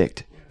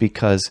perfect,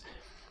 because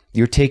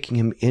you're taking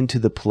him into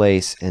the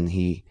place, and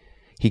he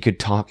could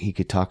talk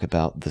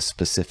about the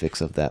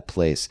specifics of that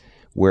place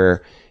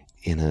where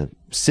in a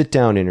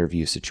sit-down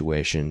interview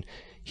situation,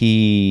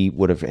 he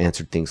would have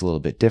answered things a little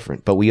bit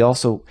different. But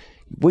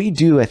what you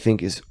do, I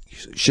think, is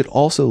you should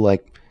also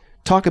like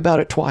talk about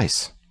it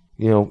twice.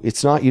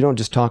 It's not, you don't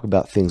just talk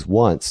about things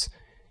once.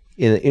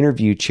 In the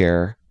interview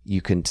chair,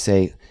 you can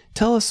say,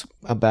 tell us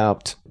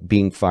about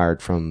being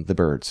fired from the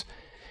Byrds.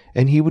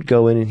 And he would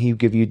go in and he would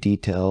give you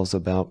details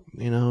about,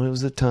 it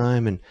was the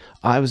time and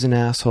I was an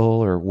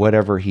asshole or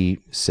whatever he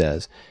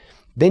says.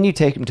 Then you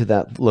take him to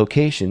that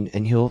location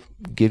and he'll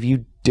give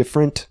you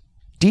different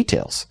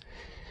details.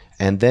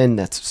 And then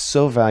that's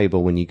so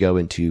valuable when you go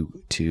into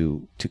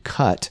to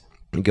cut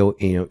and go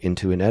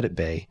into an edit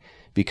bay,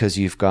 because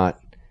you've got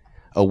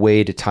a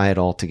way to tie it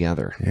all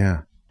together.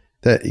 Yeah.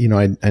 That,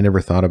 I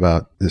never thought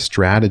about the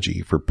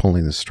strategy for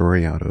pulling the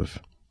story out of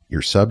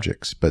your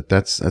subjects, but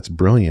that's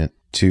brilliant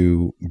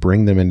to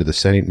bring them into the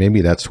setting.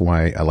 Maybe that's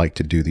why I like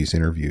to do these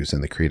interviews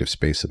in the creative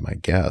space of my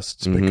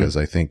guests, because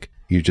I think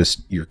you're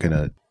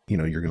going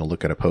to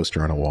look at a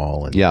poster on a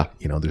wall and,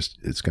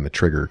 it's going to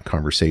trigger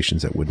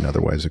conversations that wouldn't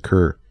otherwise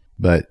occur.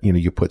 But,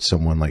 you put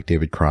someone like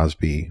David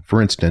Crosby,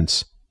 for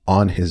instance,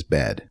 on his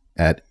bed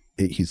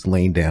he's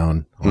laying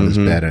down on his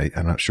bed.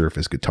 I'm not sure if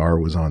his guitar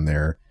was on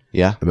there.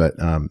 Yeah. But,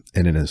 and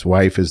then his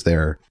wife is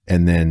there,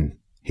 and then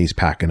he's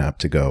packing up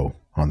to go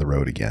on the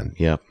road again.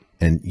 Yep.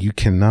 And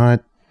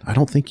I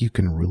don't think you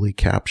can really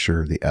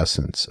capture the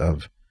essence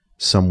of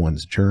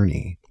someone's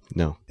journey.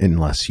 No.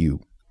 Unless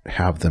you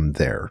have them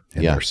there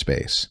in their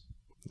space.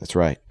 That's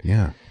right.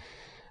 Yeah.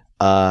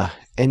 And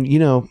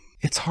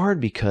it's hard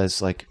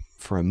because like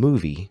for a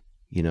movie,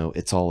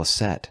 it's all a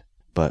set,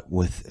 but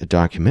with a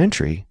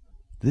documentary,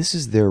 this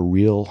is their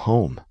real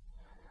home.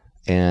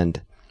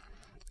 And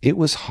it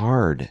was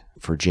hard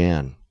for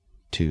Jan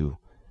to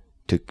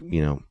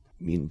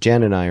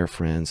Jan and I are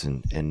friends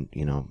and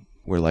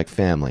we're like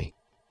family,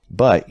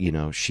 but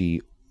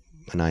she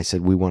and I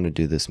said, we want to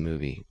do this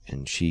movie,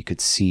 and she could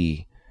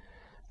see,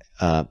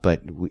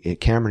 but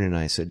Cameron and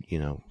I said,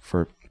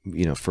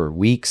 for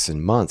weeks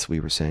and months, we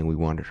were saying we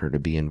wanted her to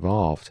be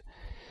involved.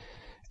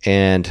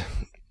 And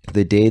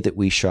the day that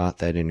we shot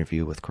that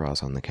interview with Crowe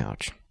on the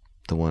couch,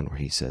 the one where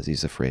he says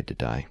he's afraid to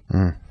die,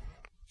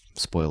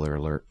 spoiler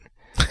alert,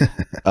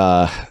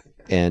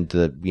 and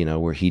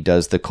where he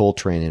does the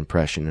Coltrane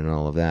impression and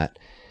all of that,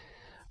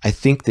 I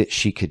think that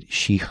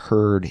she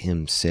heard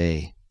him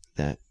say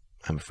that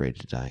I'm afraid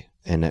to die,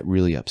 and that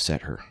really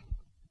upset her.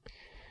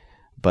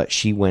 But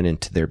she went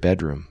into their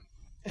bedroom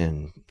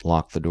and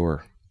locked the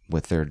door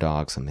with their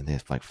dogs. I mean, they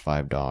have like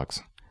 5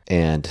 dogs,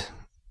 and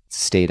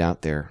stayed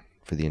out there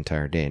for the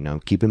entire day. Now,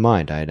 keep in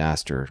mind, I had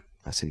asked her,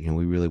 I said,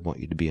 we really want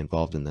you to be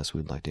involved in this.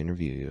 We'd like to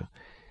interview you.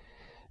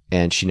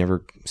 And she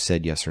never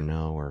said yes or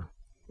no or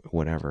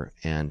whatever.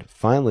 And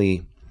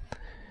finally,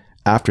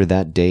 after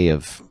that day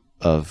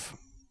of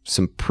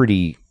some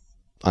pretty,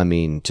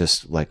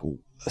 just like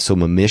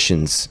some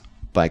omissions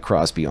by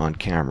Crosby on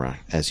camera,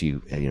 as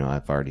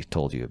I've already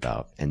told you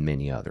about, and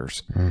many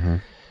others.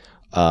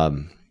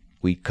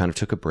 We kind of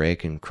took a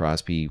break, and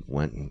Crosby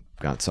went and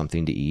got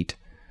something to eat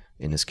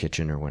in his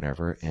kitchen or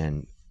whatever.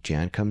 And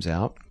Jan comes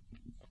out.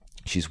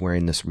 She's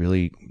wearing this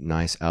really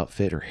nice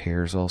outfit. Her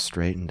hair's all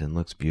straightened and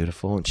looks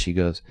beautiful. And she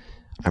goes,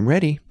 I'm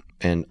ready.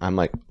 And I'm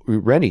like, we're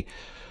ready.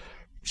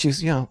 She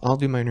goes, yeah, I'll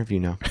do my interview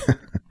now.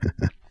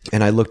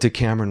 And I looked at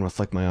Cameron with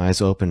like my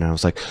eyes open, and I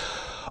was like,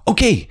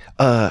 okay,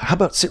 how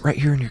about sit right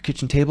here on your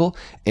kitchen table,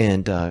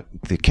 and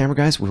the camera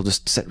guys will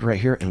just sit right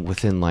here. And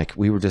within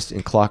we were just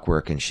in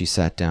clockwork, and she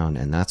sat down,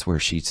 and that's where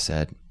she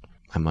said,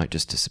 I might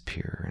just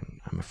disappear, and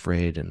I'm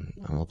afraid, and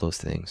all those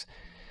things.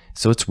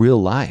 So it's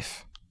real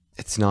life.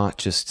 It's not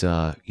just,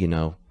 I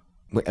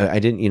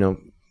didn't, you know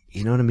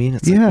what I mean?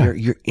 It's like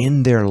you're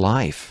in their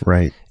life.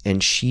 Right.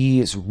 And she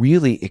is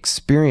really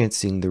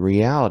experiencing the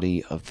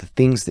reality of the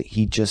things that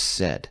he just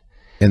said.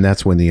 And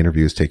that's when the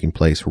interview is taking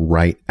place,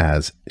 right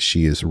as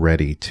she is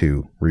ready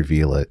to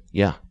reveal it.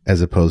 Yeah.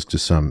 As opposed to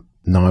some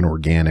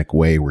non-organic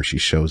way where she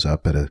shows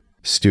up at a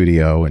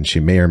studio and she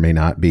may or may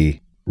not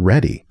be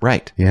ready.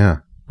 Right. Yeah.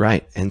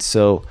 Right. And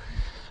so,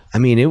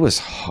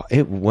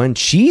 when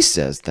she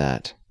says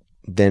that,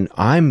 then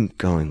I'm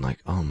going like,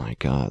 oh my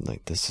God,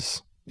 like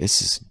this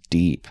is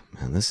deep,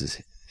 man.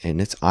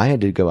 I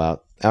had to go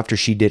out after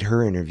she did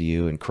her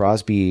interview, and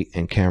Crosby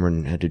and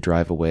Cameron had to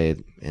drive away.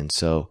 And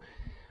so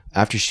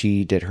after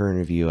she did her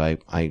interview,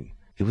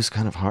 it was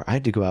kind of hard. I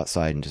had to go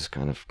outside and just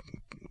kind of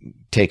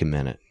take a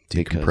minute.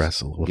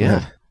 Decompress a little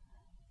bit.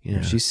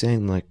 Yeah. She's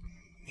saying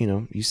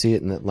you see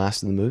it in the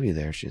last of the movie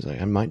there. She's like,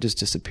 I might just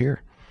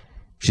disappear.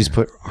 She's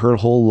put her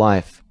whole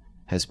life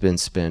has been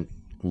spent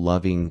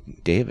loving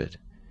David.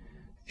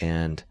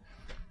 And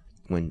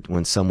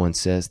when someone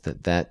says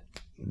that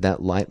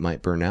light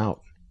might burn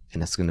out,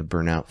 and it's going to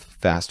burn out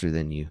faster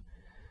than you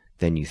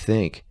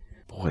think,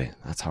 boy,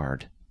 that's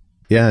hard.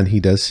 Yeah, and he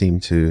does seem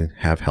to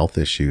have health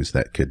issues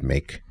that could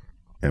make,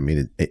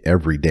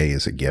 every day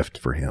is a gift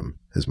for him,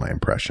 is my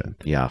impression.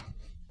 Yeah.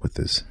 With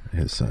his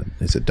son.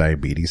 Is it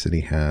diabetes that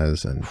he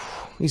has? And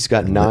he's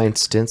got 9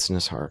 stents in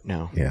his heart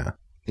now. Yeah.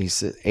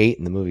 He's 8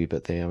 in the movie,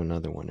 but they have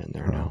another one in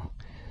there now.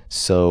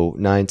 So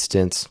 9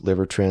 stints,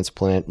 liver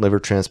transplant. Liver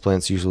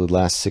transplants usually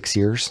last 6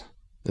 years,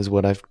 is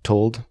what I've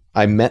told.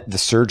 I met the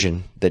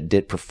surgeon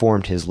that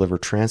performed his liver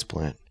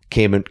transplant.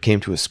 Came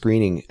to a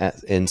screening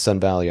in Sun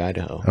Valley,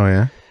 Idaho. Oh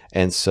yeah.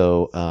 And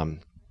so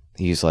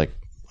he's like,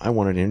 I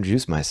wanted to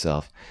introduce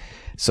myself.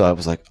 So I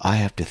was like, I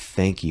have to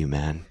thank you,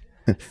 man.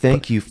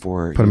 Thank you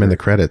for put him in the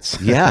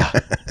credits. Yeah,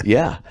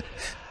 yeah.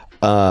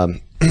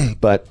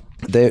 But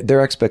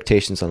their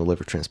expectations on a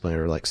liver transplant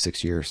are like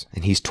 6 years,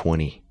 and he's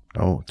 20.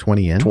 Oh,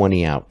 20 in?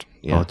 20 out.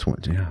 Yeah. Oh,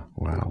 20. Yeah.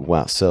 Wow.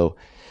 Wow. So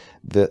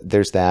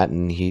there's that,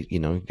 and he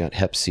got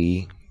Hep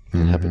C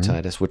and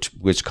hepatitis,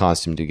 which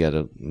caused him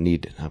to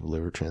need to have a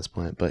liver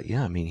transplant. But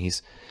yeah, I mean,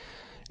 he's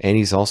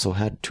also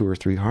had 2 or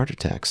 3 heart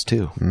attacks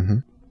too. Mm-hmm.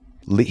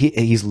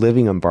 He's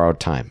living on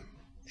borrowed time,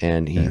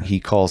 and he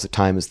calls it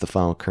time as the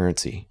final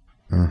currency.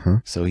 Mm-hmm.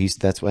 So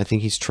that's why I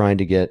think he's trying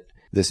to get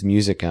this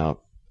music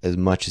out as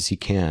much as he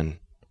can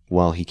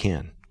while he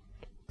can.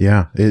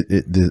 Yeah,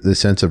 the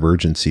sense of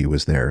urgency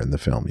was there in the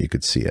film. You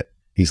could see it.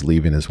 He's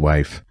leaving his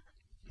wife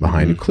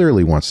behind, who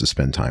clearly wants to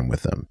spend time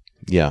with him.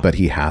 Yeah. But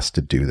he has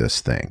to do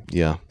this thing.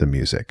 Yeah. The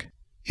music.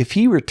 If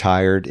he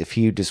retired, if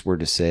he just were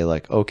to say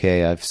like,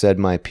 okay, I've said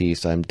my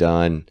piece, I'm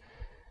done,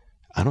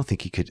 I don't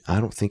think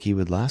he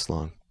would last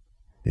long.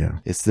 Yeah.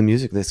 It's the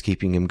music that's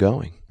keeping him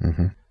going.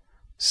 Mm-hmm.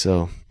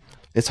 So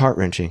it's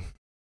heart-wrenching.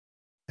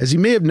 As you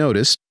may have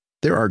noticed,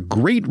 there are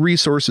great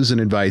resources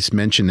and advice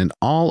mentioned in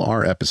all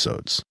our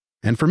episodes.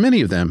 And for many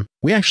of them,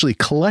 we actually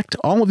collect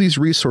all of these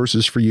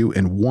resources for you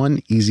in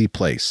one easy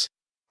place,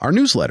 our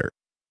newsletter.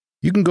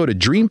 You can go to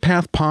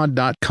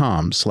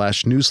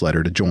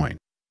dreampathpod.com/newsletter to join.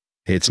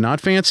 It's not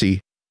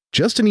fancy,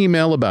 just an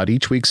email about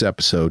each week's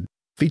episode,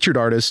 featured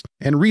artists,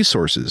 and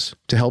resources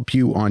to help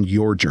you on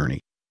your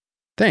journey.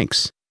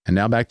 Thanks. And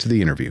now back to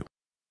the interview.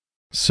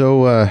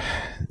 So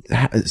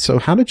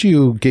how did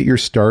you get your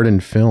start in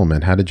film,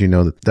 and how did you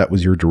know that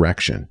was your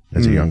direction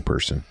as a young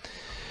person?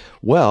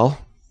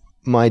 Well,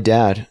 my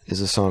dad is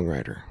a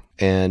songwriter,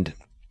 and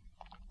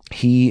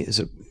he is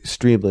an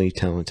extremely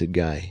talented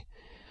guy.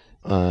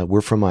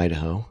 We're from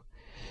Idaho,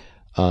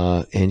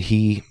 and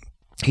he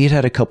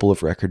had a couple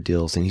of record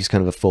deals, and he's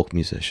kind of a folk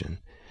musician.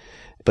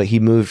 But he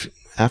moved,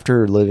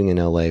 after living in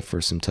LA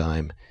for some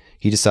time,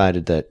 he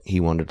decided that he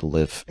wanted to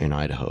live in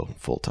Idaho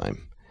full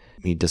time.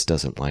 He just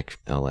doesn't like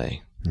LA.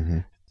 Mm-hmm.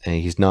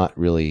 And he's not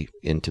really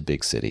into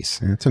big cities.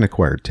 It's an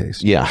acquired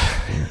taste. Yeah.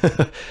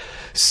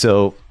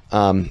 So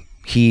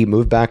he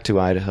moved back to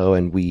Idaho,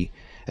 and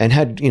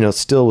had,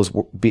 still was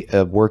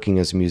working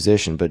as a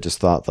musician, but just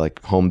thought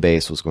like home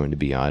base was going to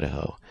be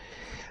Idaho.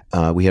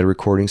 We had a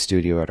recording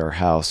studio at our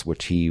house,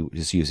 which he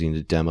was using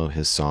to demo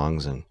his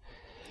songs. And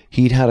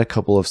he'd had a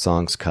couple of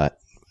songs cut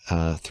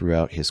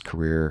throughout his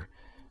career.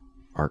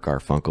 Art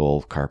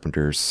Garfunkel,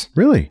 Carpenters.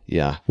 Really?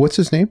 Yeah. What's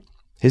his name?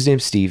 His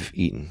name's Steve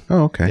Eaton.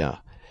 Oh, okay. Yeah.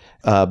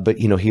 But,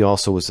 he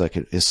also was like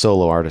a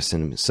solo artist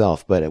in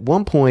himself. But at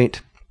one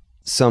point,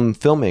 some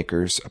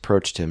filmmakers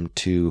approached him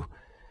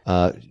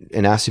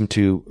and asked him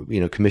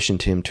to,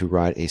 commissioned him to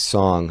write a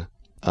song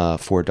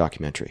for a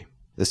documentary.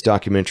 This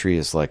documentary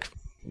is like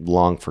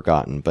long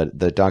forgotten, but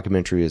the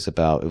documentary is it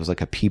was like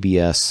a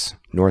PBS,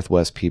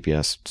 Northwest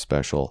PBS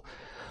special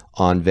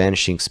on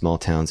vanishing small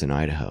towns in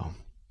Idaho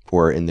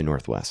or in the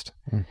Northwest.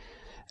 Mm.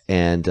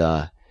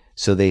 And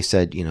so they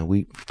said,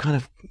 we kind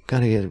of got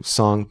to get a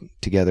song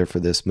together for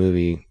this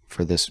movie,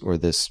 for this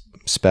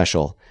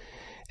special.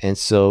 And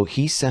so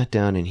he sat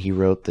down and he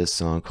wrote this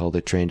song called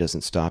 "The Train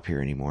Doesn't Stop Here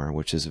Anymore,"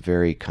 which is a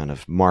very kind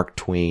of Mark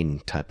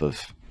Twain type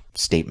of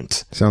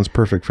statement. Sounds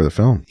perfect for the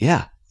film.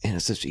 Yeah. And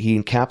it's just, he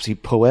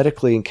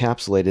poetically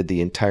encapsulated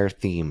the entire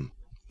theme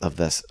of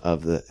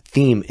the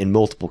theme in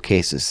multiple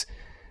cases,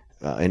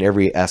 in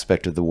every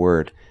aspect of the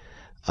word,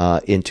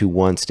 into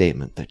one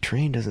statement. The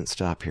train doesn't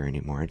stop here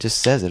anymore. It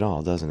just says it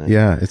all, doesn't it?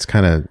 Yeah. It's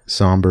kind of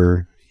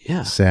somber,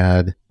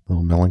 sad, a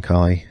little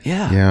melancholy.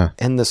 Yeah. Yeah.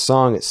 And the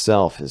song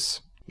itself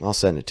I'll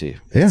send it to you.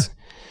 Yeah.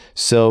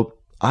 So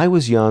I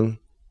was young,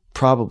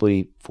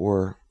 probably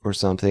 4 or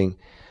something,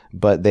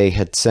 but they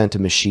had sent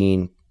a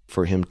machine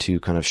for him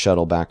to kind of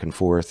shuttle back and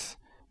forth.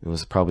 It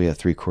was probably a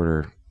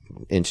 3/4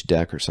 inch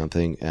deck or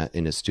something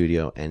in his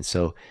studio. And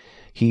so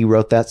he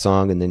wrote that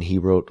song, and then he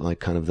wrote like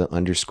kind of the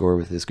underscore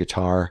with his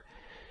guitar.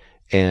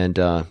 And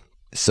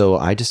so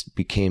I just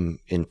became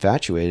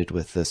infatuated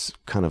with this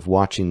kind of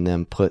watching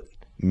them put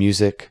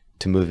music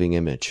to moving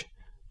image.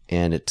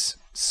 And it's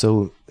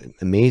so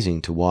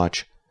amazing to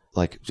watch,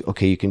 like,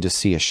 okay, you can just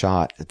see a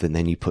shot, and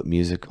then you put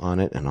music on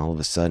it, and all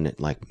of a sudden it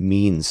like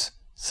means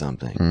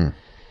something. Mm.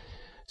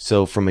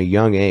 So from a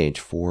young age,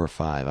 4 or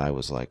 5, I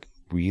was like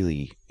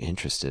really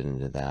interested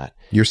into that.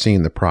 You're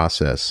seeing the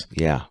process.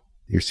 Yeah.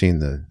 You're seeing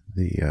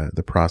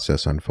the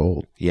process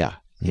unfold. Yeah.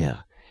 Mm.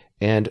 Yeah.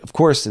 And of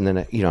course, and then,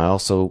 I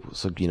also,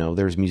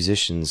 there's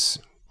musicians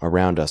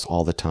around us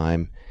all the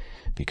time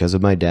because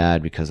of my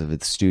dad, because of the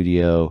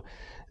studio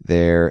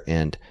there.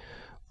 And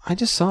I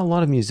just saw a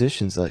lot of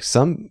musicians, like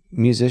some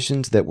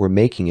musicians that were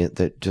making it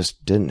that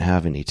just didn't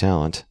have any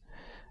talent.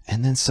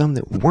 And then some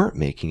that weren't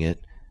making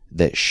it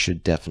that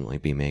should definitely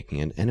be making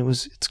it. And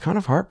it's kind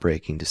of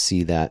heartbreaking to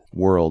see that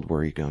world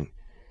where you're going,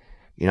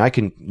 I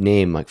can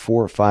name like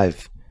 4 or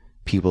 5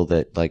 people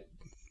that like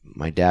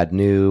my dad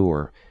knew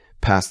or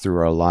passed through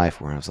our life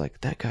where I was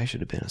like, that guy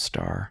should have been a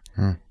star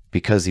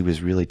because he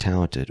was really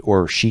talented,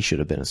 or she should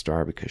have been a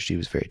star because she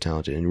was very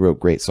talented and wrote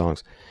great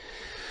songs.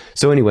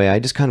 So anyway, I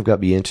just kind of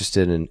got me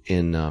interested in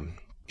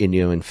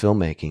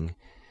filmmaking,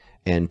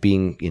 and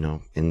being,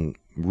 in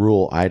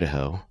rural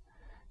Idaho.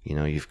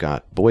 You've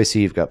got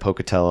Boise, you've got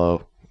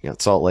Pocatello, you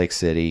got Salt Lake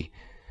City.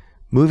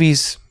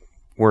 Movies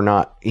are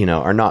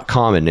not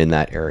common in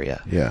that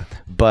area. Yeah.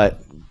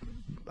 But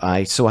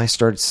I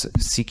started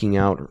seeking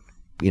out,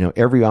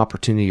 every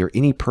opportunity or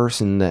any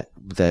person that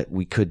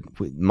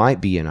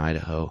might be in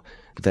Idaho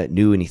that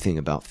knew anything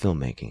about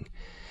filmmaking.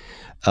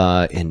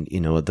 And,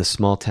 the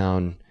small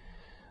town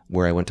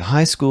where I went to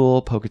high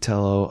school,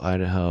 Pocatello,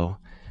 Idaho,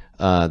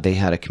 they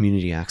had a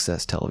community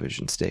access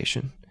television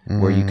station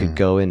where you could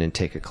go in and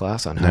take a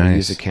class on how to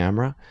use a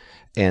camera,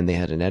 and they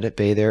had an edit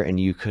bay there, and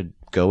you could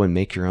go and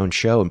make your own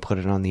show and put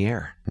it on the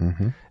air.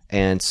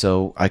 And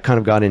so I kind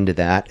of got into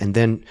that, and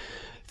then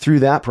through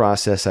that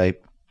process, I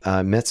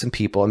met some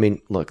people. I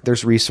mean, look,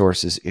 there's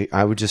resources.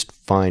 I would just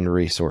find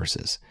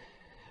resources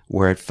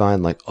where I'd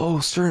find like, oh,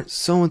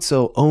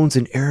 so-and-so owns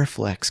an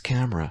Airflex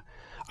camera.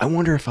 I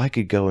wonder if I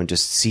could go and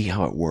just see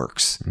how it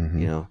works,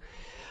 And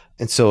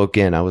so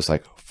again, I was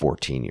like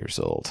 14 years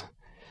old,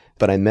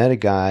 but I met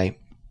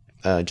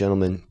a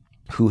gentleman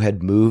who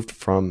had moved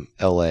from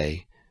LA,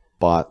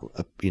 bought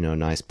a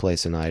nice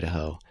place in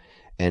Idaho,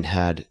 and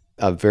had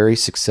a very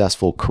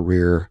successful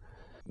career,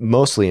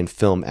 mostly in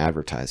film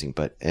advertising.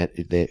 But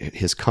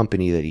his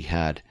company that he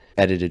had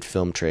edited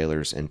film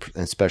trailers and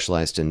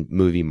specialized in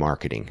movie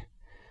marketing.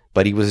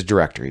 But he was a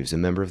director. He was a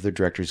member of the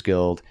Directors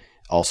Guild,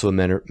 also a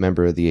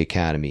member of the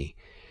Academy.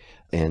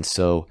 And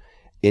so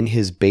in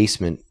his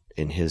basement,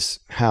 in his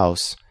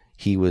house,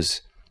 he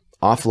was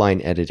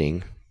offline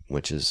editing,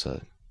 which is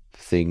a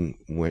thing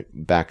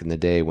back in the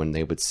day when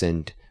they would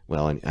send,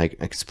 well, and I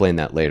explain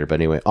that later, but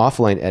anyway,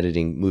 offline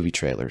editing movie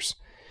trailers.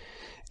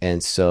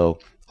 And so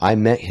I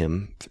met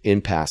him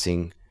in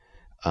passing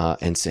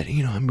and said,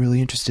 I'm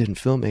really interested in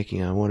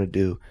filmmaking.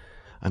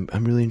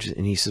 I'm really interested.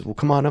 And he said, well,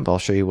 come on up. I'll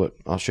show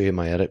you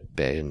my edit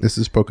bay. And this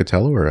is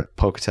Pocatello or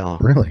Pocatello.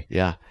 Really?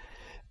 Yeah.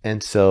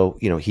 And so,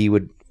 he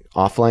would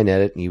offline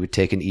edit, and he would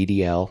take an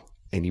EDL,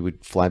 and he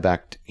would fly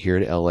back here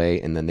to LA,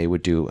 and then they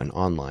would do an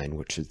online,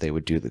 which is they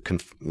would do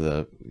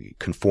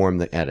conform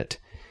the edit.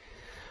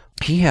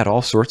 He had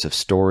all sorts of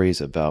stories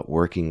about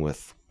working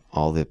with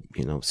all the,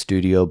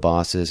 studio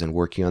bosses and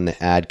working on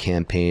the ad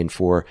campaign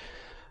for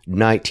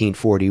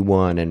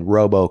 1941 and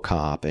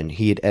RoboCop, and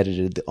he had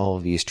edited all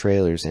of these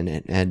trailers and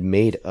had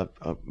made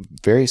a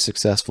very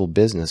successful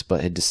business,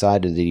 but had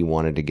decided that he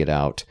wanted to get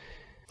out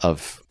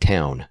of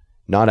town,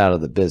 not out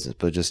of the business,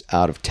 but just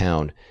out of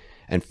town,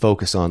 and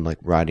focus on like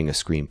writing a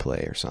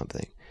screenplay or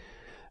something.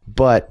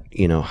 But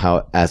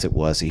how, as it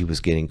was, he was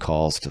getting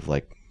calls to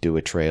like do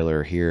a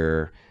trailer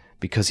here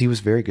because he was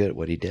very good at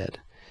what he did.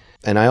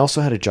 And I also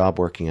had a job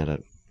working at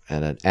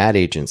an ad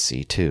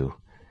agency too.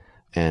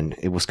 And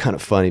it was kind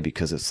of funny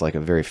because it's like a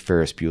very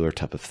Ferris Bueller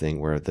type of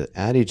thing where the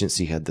ad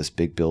agency had this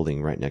big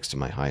building right next to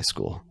my high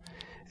school.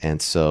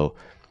 And so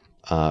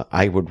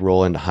I would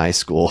roll into high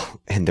school,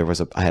 and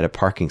I had a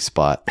parking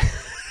spot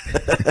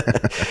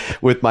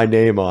with my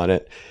name on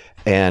it.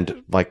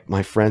 And like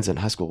my friends in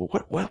high school,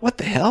 what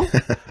the hell?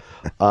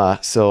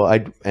 So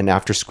and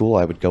after school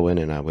I would go in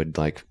and I would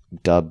like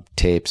dub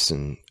tapes,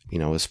 and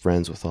was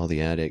friends with all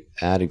the ad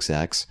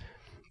execs.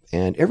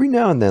 And every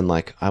now and then,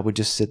 like, I would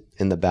just sit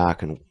in the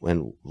back and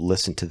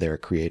listen to their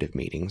creative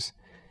meetings,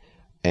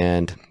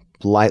 and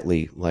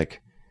lightly,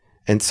 like,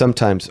 and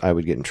sometimes I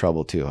would get in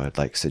trouble too. I'd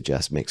like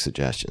make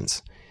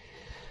suggestions.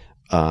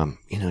 You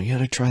got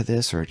to try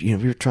this, or have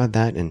you tried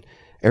that? And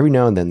every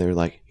now and then they're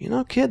like,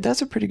 kid,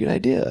 that's a pretty good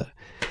idea.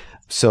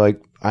 So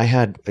I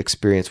had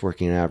experience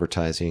working in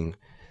advertising,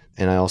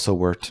 and I also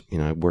worked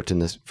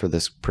for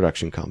this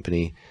production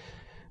company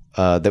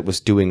that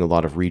was doing a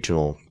lot of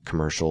regional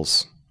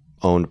commercials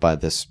owned by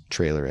this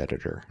trailer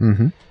editor.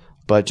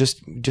 But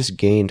just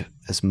gained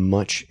as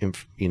much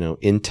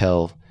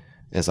intel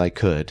as I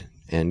could,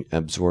 and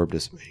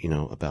absorbed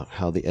about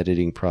how the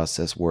editing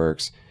process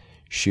works,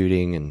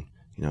 shooting,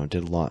 and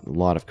did a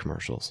lot of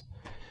commercials.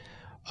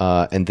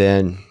 And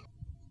then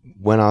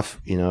went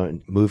off,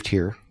 moved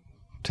here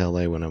to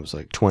LA when I was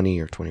like 20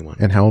 or 21.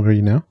 And how old are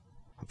you now?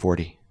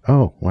 40.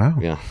 Oh, wow.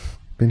 Yeah.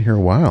 Been here a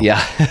while.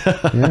 Yeah.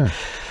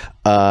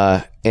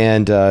 Yeah.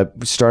 And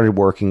started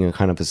working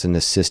kind of as an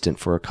assistant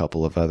for a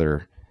couple of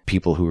other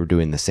people who were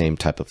doing the same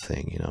type of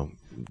thing,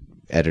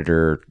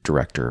 editor,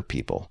 director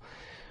people.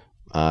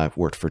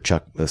 Worked for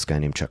this guy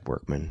named Chuck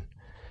Workman,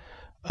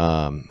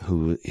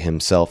 who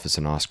himself is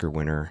an Oscar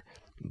winner,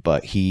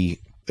 but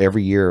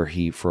every year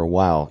for a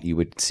while you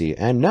would see,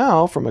 and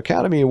now from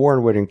Academy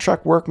Award winning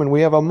Chuck Workman,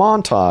 we have a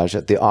montage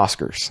at the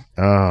Oscars.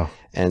 Oh.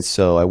 And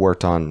so I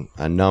worked on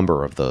a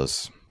number of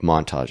those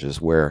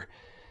montages where,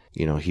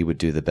 he would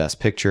do the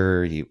best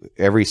picture.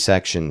 Every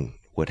section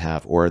would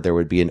have, or there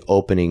would be an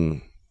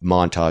opening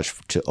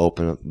montage to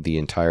open up the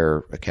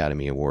entire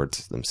Academy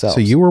Awards themselves.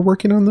 So you were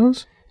working on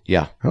those?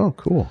 Yeah. Oh,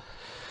 cool.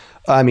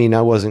 I mean,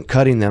 I wasn't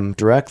cutting them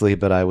directly,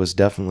 but I was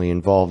definitely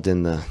involved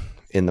in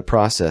the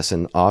process,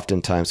 and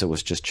oftentimes it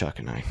was just Chuck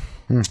and I.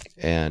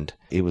 And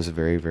it was a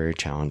very, very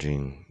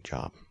challenging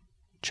job.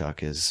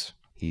 Chuck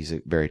he's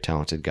a very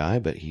talented guy,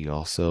 but he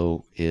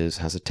also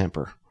has a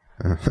temper.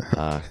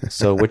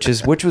 So which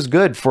was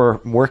good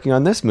for working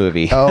on this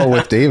movie. Oh,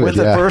 with David, with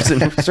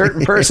a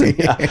certain person.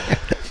 Yeah.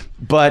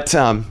 But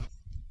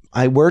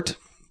I worked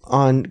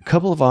on a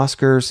couple of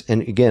Oscars,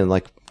 and again,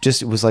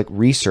 it was like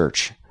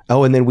research.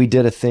 Oh, and then we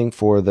did a thing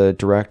for the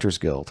Directors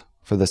Guild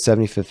for the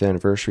 75th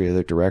anniversary of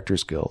the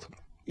Directors Guild.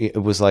 It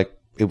was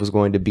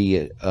going to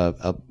be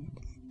a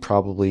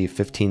probably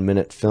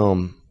 15-minute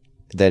film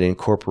that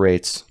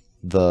incorporates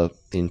the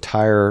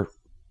entire,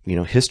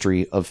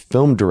 history of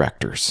film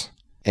directors.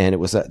 And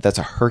that's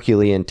a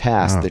Herculean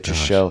task to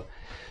show.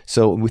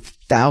 So with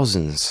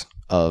thousands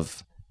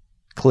of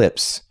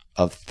clips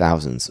of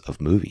thousands of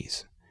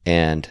movies.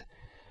 And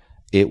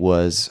it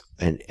was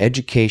an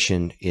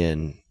education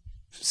in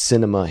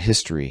cinema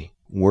history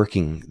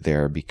working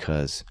there,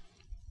 because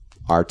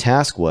our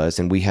task was,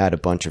 and we had a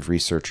bunch of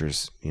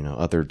researchers,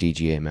 other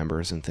DGA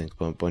members and things,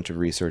 a bunch of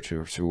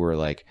researchers who were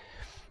like,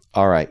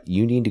 all right,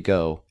 you need to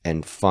go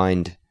and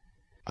find,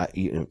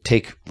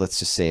 take, let's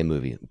just say a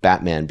movie,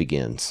 Batman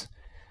Begins.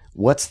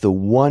 What's the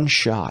one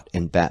shot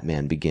in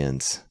Batman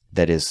Begins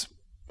that is,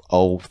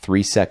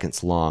 3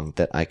 seconds long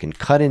that I can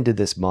cut into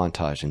this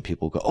montage and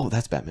people go, oh,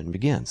 that's Batman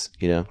Begins,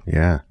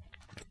 Yeah.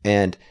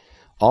 And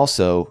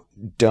also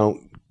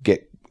don't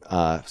get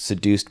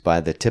seduced by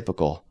the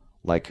typical,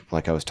 like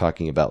I was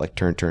talking about, like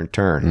turn.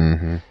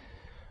 Mm-hmm.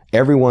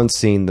 Everyone's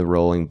seen the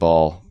rolling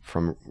ball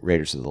from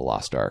Raiders of the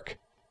Lost Ark,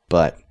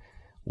 but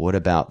what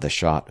about the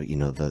shot,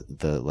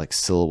 the like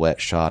silhouette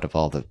shot of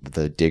all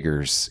the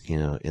diggers,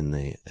 in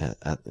the,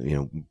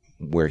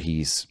 where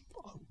he's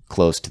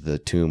close to the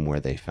tomb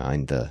where they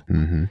find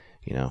the,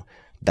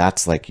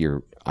 that's like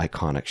your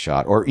iconic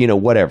shot, or,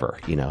 whatever,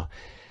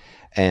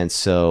 And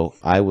so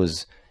I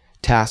was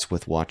tasked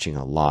with watching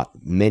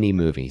many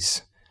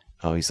movies.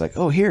 Oh, he's like,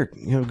 oh, here,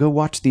 go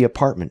watch The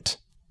Apartment,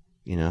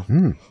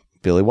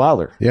 Billy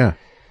Wilder. Yeah.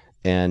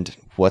 And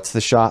what's the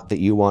shot that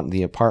you want in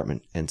The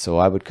Apartment? And so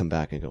I would come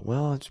back and go,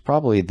 well, it's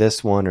probably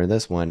this one or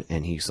this one.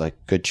 And he's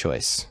like, good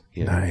choice.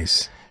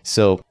 Nice.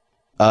 So,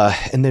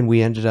 and then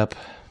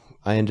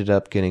I ended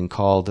up getting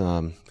called,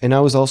 and I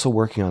was also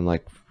working on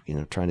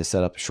trying to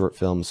set up short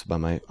films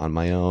on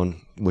my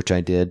own, which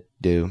I did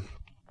do.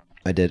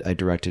 I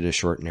directed a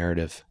short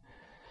narrative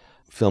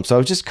film. So I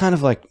was just kind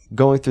of like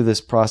going through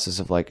this process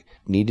of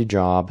need a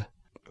job.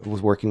 I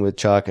was working with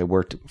Chuck. I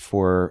worked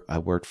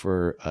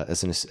for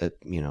as an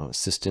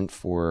assistant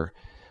for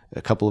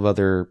a couple of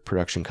other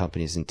production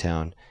companies in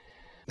town.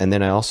 And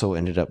then I also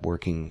ended up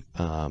working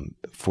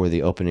for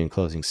the opening and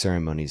closing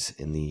ceremonies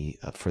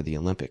for the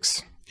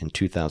Olympics in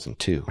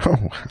 2002. Oh,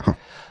 wow.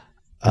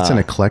 That's an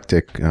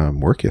eclectic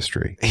work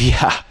history.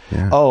 Yeah.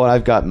 Oh, and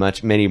I've got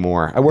many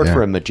more. I worked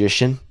for a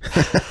magician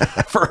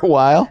for a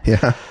while.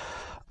 Yeah.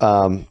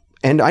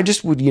 And I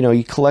just would,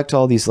 you collect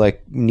all these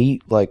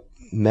neat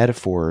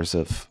metaphors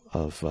of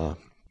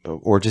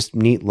or just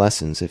neat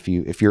lessons if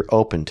you're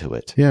open to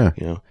it. Yeah.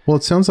 Well,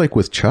 it sounds like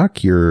with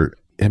Chuck, you're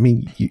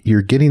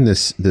getting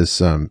this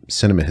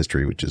cinema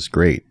history, which is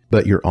great,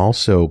 but you're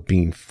also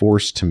being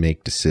forced to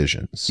make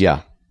decisions.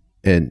 Yeah.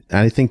 And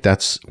I think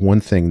that's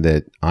one thing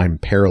that I'm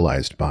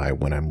paralyzed by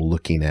when I'm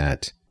looking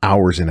at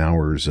hours and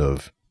hours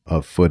of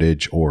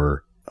footage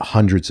or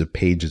hundreds of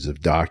pages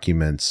of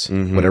documents,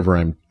 whatever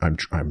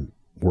I'm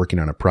working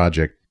on a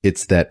project.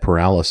 It's that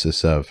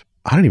paralysis of,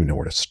 I don't even know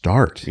where to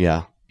start.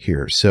 Yeah.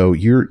 Here. So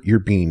you're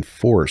being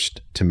forced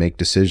to make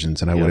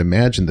decisions. And I would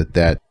imagine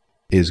that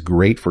is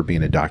great for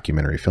being a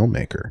documentary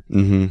filmmaker.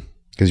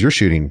 Because you're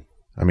shooting,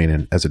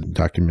 as a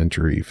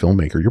documentary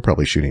filmmaker, you're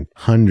probably shooting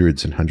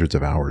hundreds and hundreds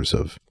of hours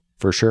of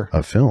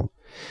film.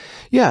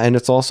 Yeah. And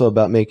it's also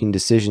about making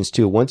decisions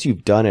too. Once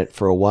you've done it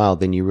for a while,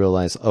 then you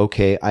realize,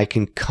 okay, I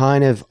think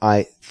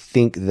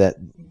that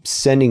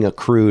sending a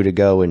crew to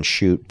go and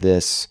shoot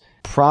this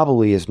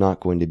probably is not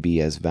going to be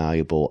as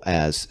valuable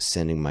as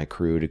sending my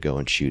crew to go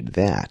and shoot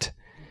that.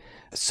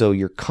 So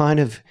you're kind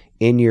of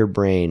in your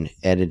brain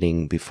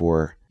editing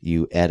before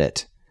you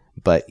edit,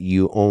 but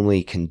you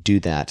only can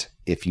do that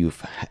if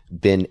you've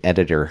been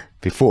editor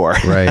before.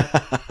 Right.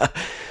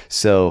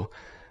 So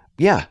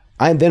yeah.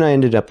 Then I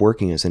ended up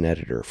working as an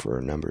editor for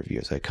a number of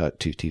years. I cut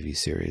 2 TV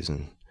series,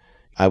 and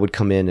I would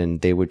come in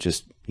and they would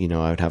just,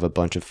 I would have a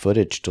bunch of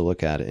footage to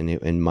look at,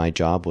 and my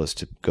job was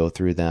to go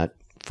through that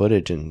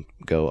footage and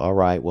go, all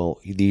right, well,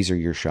 these are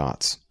your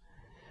shots.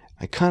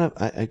 I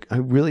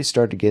really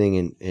started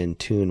getting in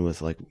tune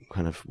with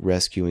kind of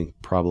rescuing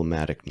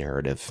problematic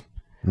narrative,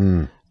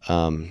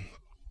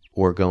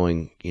 or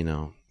going,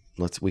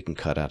 we can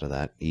cut out of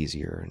that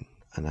easier.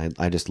 And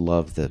I just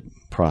love the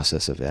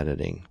process of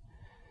editing.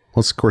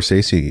 Well,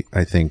 Scorsese,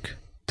 I think,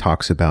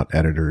 talks about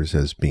editors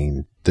as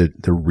being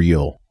the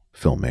real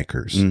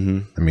filmmakers. Mm-hmm.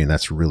 I mean,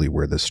 that's really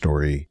where the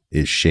story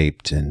is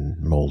shaped and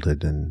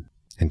molded and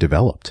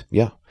developed.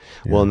 Yeah.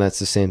 Well, and that's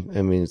the same.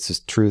 I mean, it's the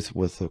truth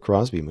with the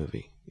Crosby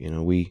movie. You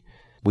know,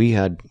 we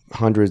had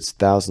hundreds,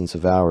 thousands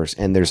of hours,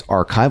 and there's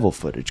archival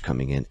footage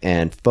coming in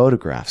and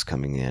photographs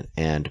coming in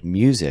and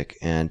music.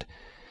 And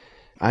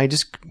I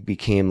just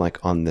became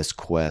like on this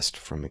quest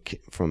from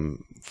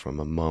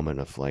a moment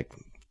of like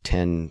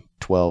 10,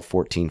 12,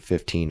 14,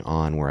 15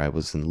 on, where I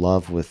was in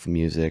love with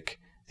music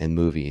and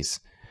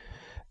movies.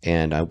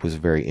 And I was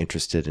very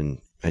interested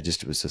in,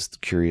 it was just a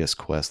curious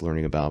quest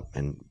learning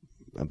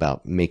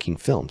about making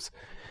films.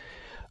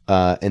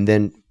 And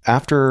then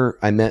after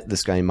I met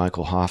this guy,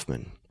 Michael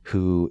Hoffman,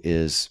 who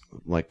is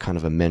like kind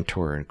of a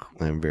mentor and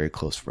a very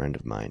close friend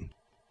of mine.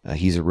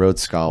 He's a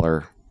Rhodes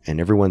Scholar, and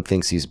everyone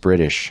thinks he's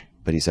British,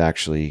 but he's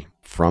actually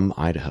from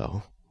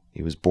Idaho.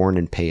 He was born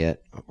in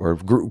Payette, or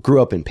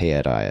grew up in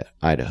Payette,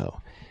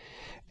 Idaho.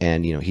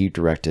 And, you know, he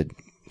directed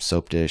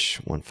Soap Dish,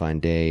 One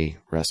Fine Day,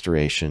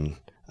 Restoration,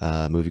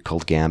 a movie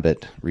called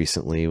Gambit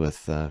recently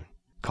with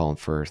Colin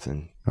Firth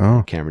and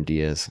Cameron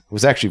Diaz. It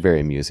was actually very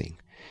amusing.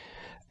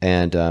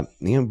 And,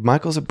 you know,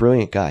 Michael's a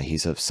brilliant guy.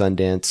 He's a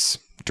Sundance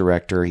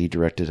director. He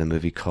directed a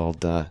movie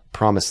called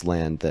Promised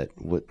Land that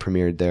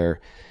premiered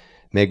there.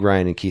 Meg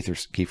Ryan and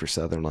Kiefer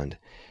Sutherland.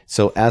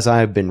 So as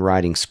I've been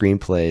writing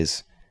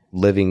screenplays,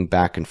 living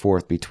back and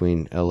forth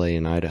between LA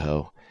and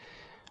Idaho,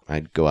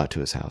 I'd go out to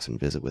his house and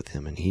visit with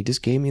him. And he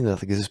just gave me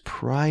this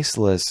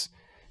priceless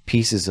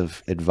pieces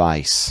of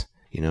advice.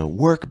 You know,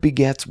 work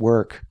begets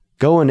work.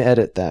 Go and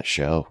edit that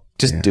show.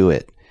 Just do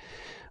it.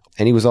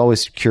 And he was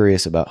always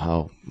curious about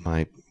how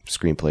my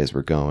screenplays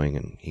were going,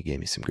 and he gave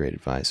me some great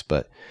advice.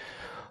 But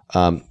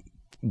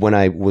when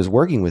I was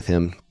working with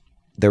him,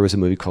 there was a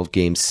movie called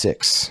Game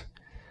 6,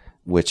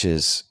 which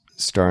is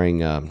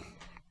starring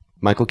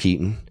Michael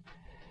Keaton.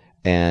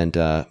 And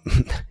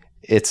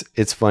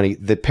it's funny.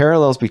 The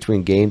parallels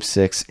between Game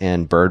 6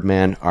 and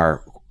Birdman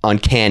are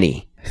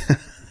uncanny.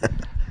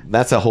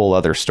 That's a whole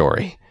other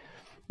story.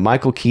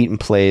 Michael Keaton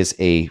plays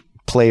a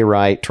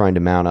playwright trying to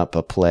mount up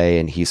a play,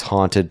 and he's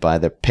haunted by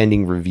the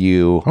pending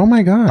review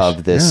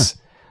of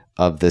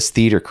this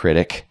theater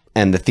critic.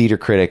 And the theater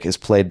critic is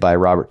played by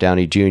Robert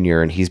Downey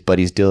Jr. and he's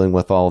dealing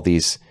with all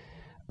these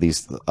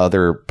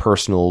other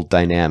personal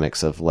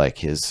dynamics of like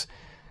his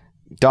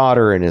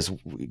daughter and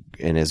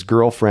his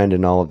girlfriend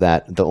and all of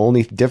that. The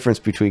only difference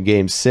between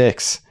Game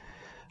 6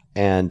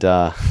 and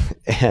Birdman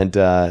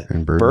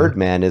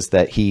is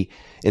that he,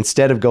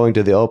 instead of going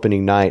to the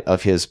opening night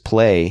of his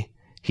play,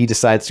 he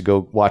decides to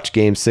go watch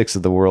Game 6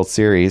 of the World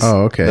Series.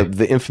 Oh, okay.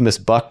 The infamous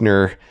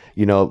Buckner,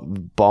 you know,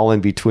 ball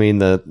in between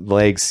the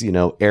legs, you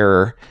know,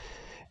 error.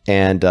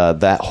 And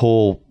that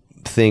whole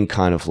thing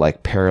kind of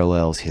like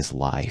parallels his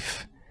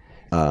life.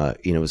 You know,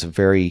 it was a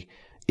very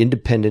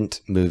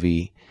independent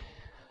movie.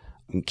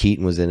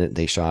 Keaton was in it.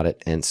 They shot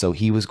it. And so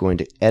he was going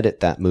to edit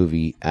that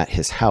movie at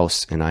his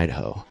house in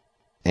Idaho.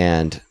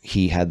 And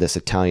he had this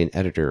Italian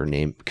editor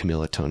named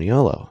Camilla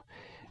Toniolo.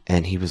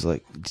 And he was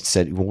like,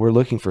 said, well, we're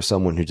looking for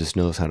someone who just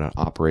knows how to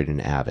operate an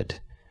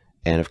Avid.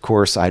 And of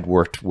course, I'd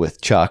worked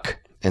with Chuck.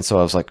 And so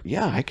I was like,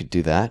 yeah, I could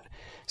do that.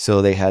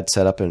 So they had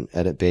set up an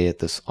edit bay at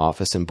this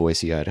office in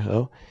Boise,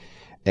 Idaho.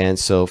 And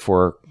so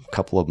for a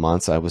couple of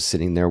months, I was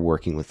sitting there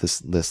working with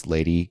this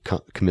lady,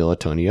 Camilla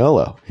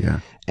Toniolo. Yeah.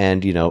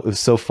 And, you know, it was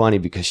so funny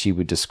because she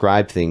would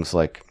describe things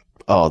like,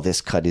 oh, this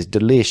cut is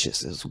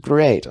delicious. It's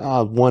great.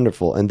 Oh,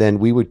 wonderful. And then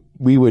we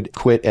would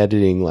quit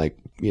editing like,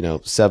 you know,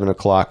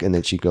 7:00, and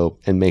then she'd go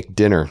and make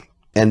dinner.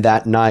 And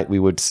that night we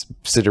would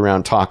sit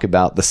around, talk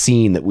about the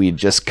scene that we had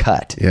just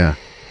cut. Yeah.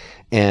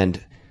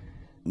 And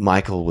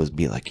Michael would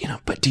be like, you know,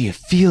 but do you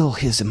feel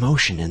his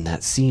emotion in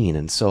that scene?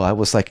 And so I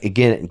was like,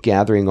 again,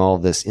 gathering all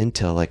this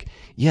intel, like,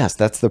 yes,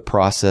 that's the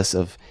process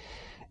of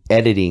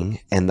editing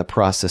and the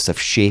process of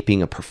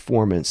shaping a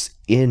performance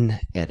in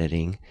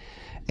editing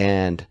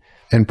and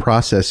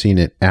processing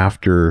it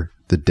after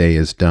the day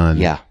is done.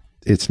 Yeah.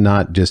 It's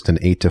not just an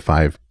 8 to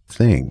 5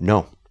 thing.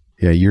 No.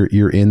 Yeah.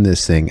 You're in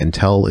this thing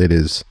until it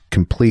is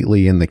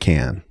completely in the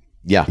can.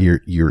 Yeah.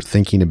 You're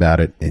thinking about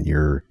it and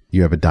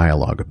you have a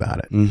dialogue about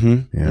it.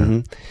 Mm-hmm. Yeah. Mm-hmm.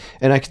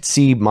 And I could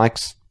see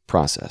Mike's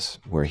process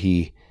where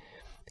he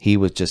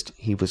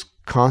was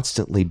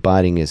constantly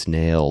biting his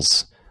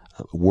nails,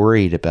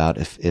 worried about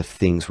if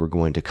things were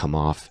going to come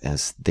off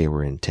as they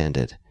were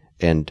intended.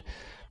 And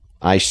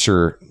I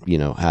sure, you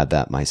know, had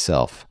that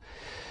myself.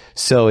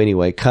 So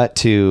anyway, cut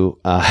to,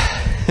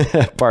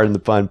 pardon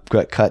the pun,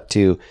 cut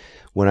to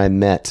when I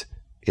met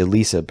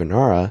Elisa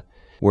Bernara,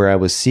 where I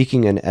was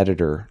seeking an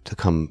editor to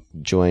come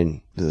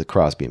join the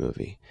Crosby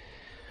movie.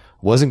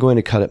 Wasn't going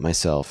to cut it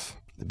myself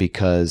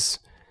because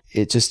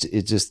it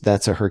just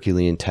that's a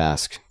Herculean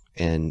task.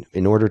 And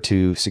in order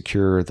to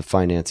secure the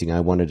financing, I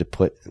wanted to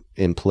put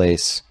in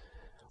place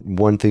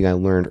one thing I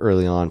learned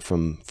early on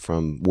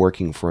from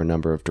working for a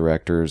number of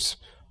directors,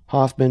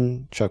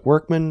 Hoffman, Chuck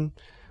Workman,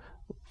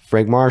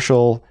 Frank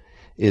Marshall,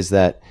 is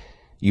that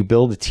you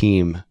build a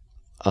team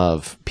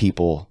of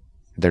people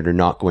that are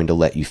not going to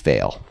let you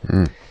fail.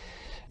 Mm.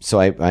 so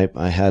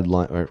I had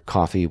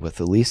coffee with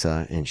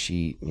Elisa, and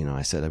she,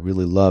 I said, I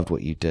really loved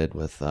what you did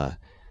with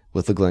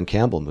the Glenn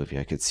Campbell movie.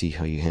 I could see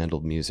how you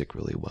handled music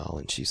really well.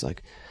 And she's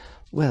like,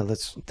 well,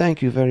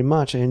 thank you very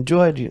much. I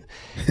enjoyed you.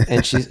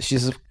 And she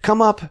says,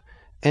 come up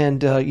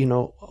and,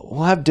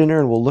 we'll have dinner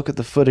and we'll look at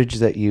the footage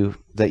that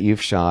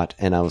you've shot.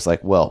 And I was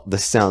like, well,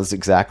 this sounds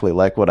exactly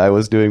like what I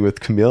was doing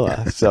with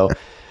Camilla. So,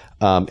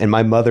 and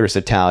my mother's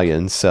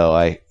Italian. So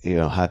I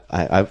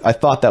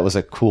thought that was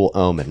a cool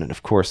omen. And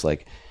of course,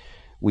 like,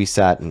 we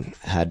sat and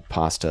had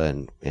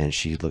pasta, and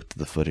she looked at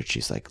the footage.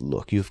 She's like,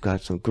 look, you've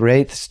got some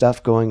great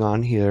stuff going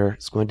on here.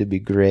 It's going to be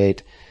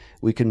great.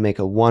 We can make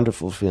a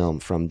wonderful film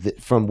from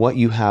what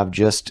you have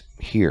just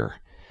here.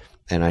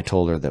 And I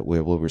told her that we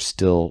were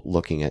still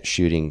looking at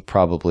shooting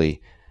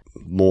probably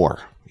more,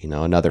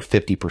 another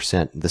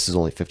 50%. This is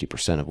only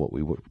 50% of what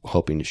we were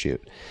hoping to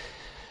shoot.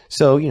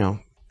 So,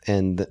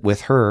 and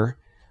with her,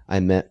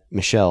 I met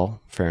Michelle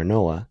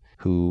Farinola,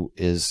 who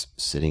is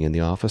sitting in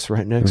the office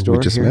right next door.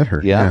 We just met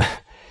her. Yeah.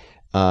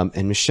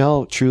 And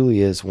Michelle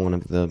truly is one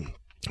of the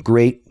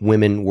great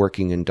women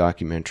working in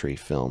documentary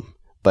film,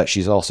 but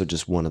she's also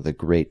just one of the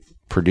great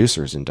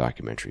producers in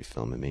documentary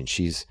film. I mean,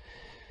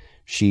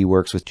 she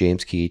works with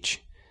James Keach,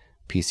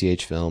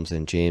 PCH Films,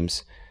 and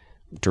James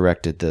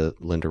directed the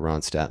Linda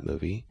Ronstadt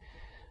movie.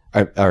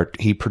 Or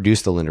he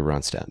produced the Linda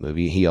Ronstadt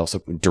movie. He also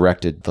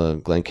directed the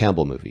Glenn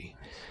Campbell movie.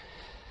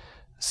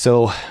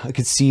 So I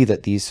could see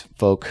that these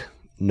folk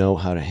know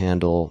how to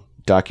handle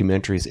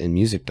documentaries and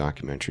music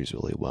documentaries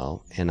really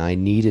well. And I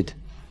needed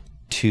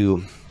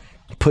to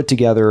put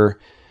together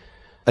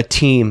a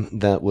team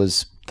that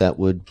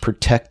would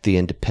protect the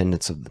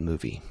independence of the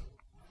movie.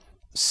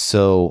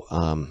 So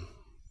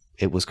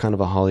it was kind of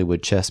a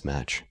Hollywood chess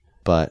match,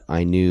 but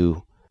I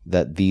knew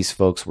that these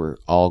folks were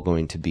all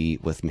going to be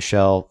with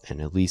Michelle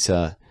and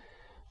Elisa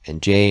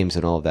and James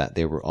and all of that.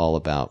 They were all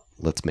about,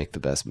 let's make the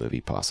best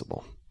movie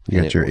possible.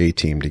 You got your A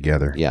team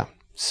together. Yeah.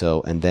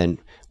 So, and then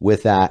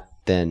with that,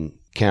 then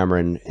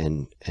Cameron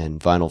and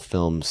Vinyl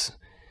Films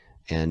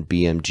and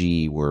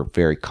BMG were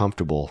very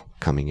comfortable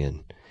coming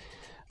in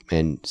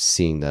and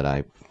seeing that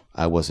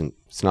I wasn't,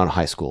 it's not a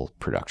high school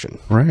production.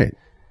 Right.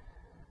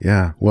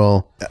 Yeah.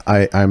 Well,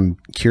 I'm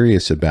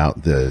curious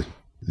about the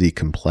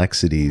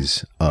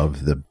complexities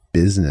of the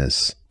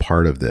business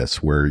part of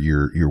this, where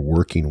you're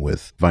working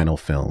with Vinyl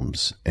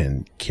Films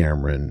and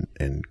Cameron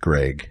and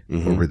Greg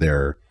over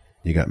there.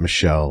 You got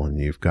Michelle and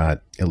you've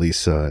got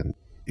Elisa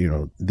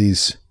and,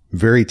 these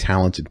very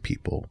talented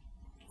people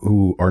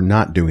who are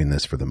not doing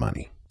this for the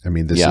money. I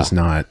mean, this is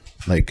not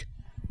like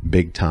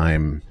big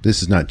time.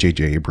 This is not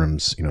J.J.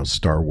 Abrams,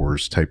 Star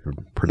Wars type of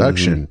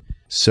production.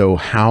 So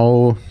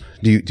how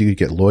do you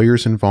get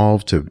lawyers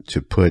involved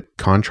to put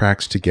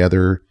contracts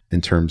together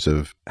in terms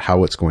of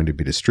how it's going to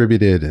be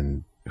distributed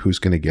and who's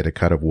going to get a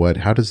cut of what?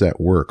 How does that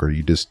work? Or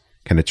you just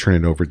kind of turn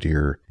it over to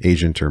your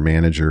agent or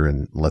manager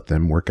and let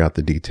them work out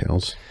the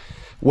details?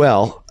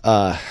 Well,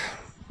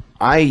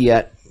 I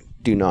yet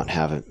do not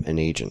have an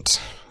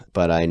agent,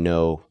 but I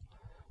know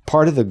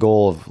part of the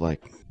goal of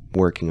like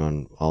working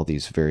on all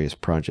these various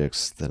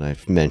projects that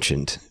I've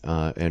mentioned,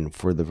 and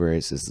for the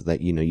various, is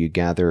that, you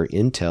gather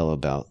intel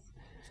about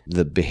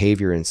the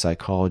behavior and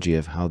psychology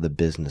of how the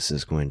business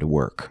is going to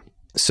work.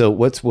 So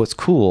what's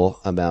cool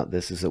about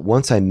this is that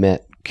once I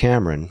met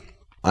Cameron,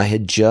 I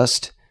had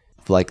just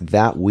like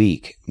that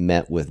week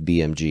met with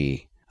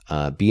BMG.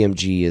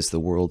 BMG is the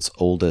world's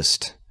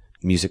oldest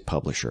music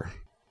publisher,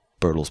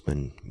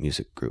 Bertelsmann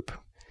Music Group.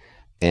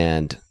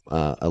 And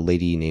a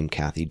lady named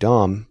Kathy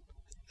Dahm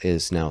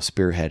is now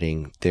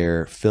spearheading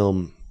their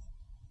film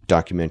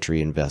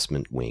documentary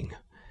investment wing.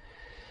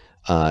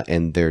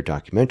 And their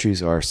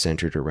documentaries are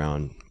centered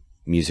around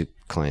music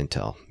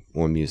clientele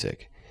or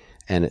music.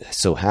 And it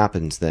so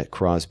happens that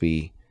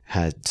Crosby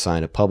had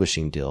signed a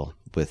publishing deal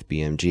with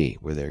BMG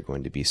where they're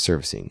going to be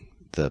servicing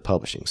the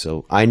publishing.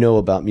 So I know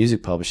about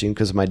music publishing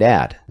because of my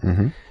dad.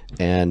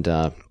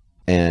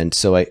 And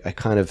so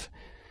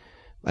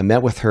I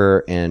met with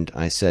her and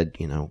I said,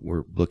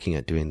 we're looking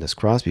at doing this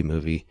Crosby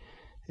movie,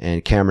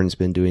 and Cameron's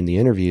been doing the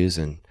interviews,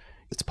 and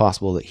it's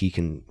possible that he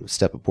can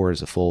step aboard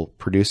as a full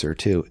producer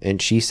too.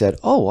 And she said,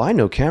 oh, I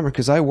know Cameron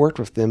because I worked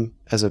with him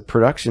as a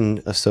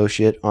production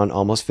associate on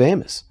Almost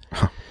Famous.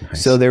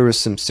 Nice. So there was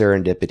some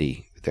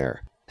serendipity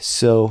there.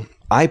 So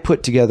I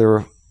put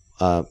together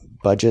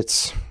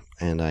budgets,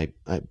 and I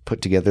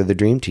put together the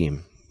dream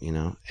team,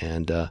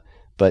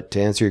 but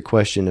to answer your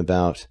question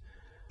about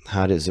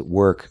how does it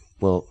work?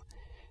 Well,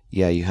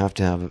 yeah, you have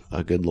to have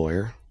a good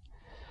lawyer,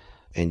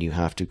 and you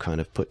have to kind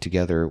of put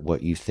together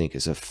what you think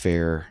is a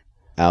fair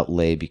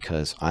outlay,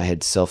 because I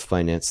had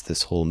self-financed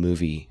this whole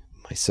movie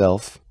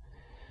myself,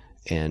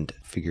 and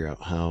figure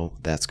out how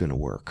that's going to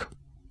work.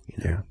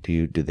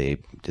 Do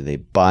they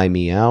buy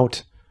me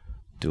out?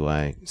 Do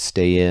I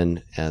stay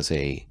in as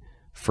a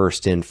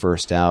first in,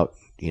 first out,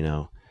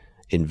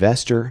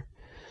 investor?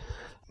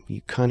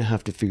 You kind of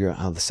have to figure out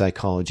how the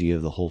psychology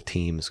of the whole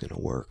team is going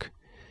to work.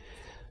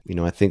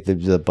 I think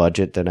the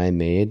budget that I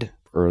made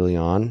early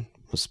on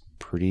was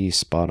pretty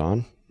spot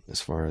on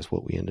as far as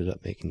what we ended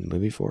up making the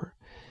movie for.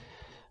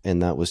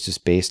 And that was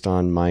just based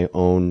on my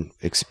own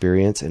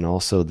experience, and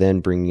also then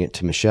bringing it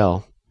to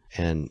Michelle.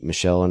 And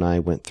Michelle and I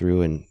went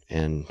through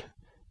and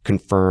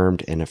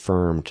confirmed and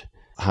affirmed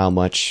how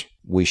much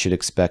we should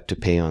expect to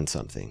pay on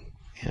something.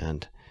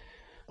 And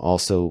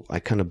also, I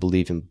kind of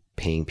believe in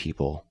paying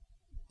people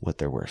what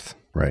they're worth.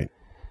 Right.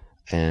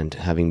 And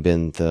having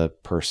been the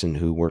person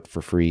who worked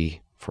for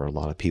free for a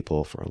lot of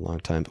people for a long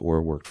time,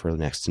 or worked for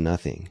next to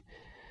nothing,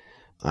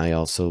 I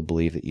also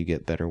believe that you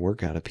get better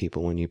work out of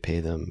people when you pay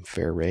them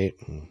fair rate,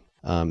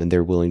 and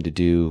they're willing to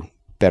do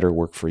better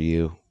work for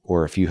you.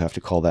 Or if you have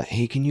to call that,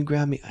 hey, can you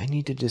grab me? I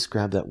need to just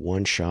grab that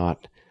one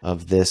shot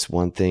of this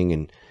one thing.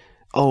 And,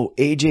 oh,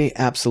 AJ,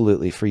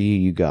 absolutely. For you,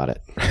 you got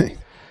it.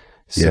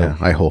 So, yeah,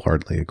 I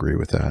wholeheartedly agree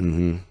with that.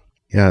 Mm-hmm.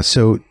 Yeah.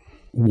 So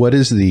what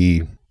is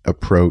the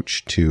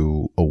approach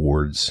to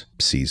awards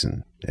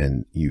season?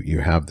 And you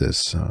have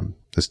this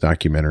this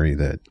documentary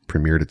that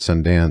premiered at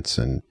Sundance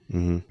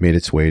and made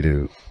its way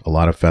to a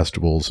lot of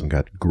festivals and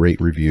got great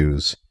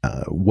reviews.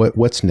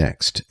 What's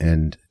next,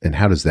 and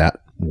how does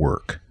that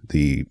work?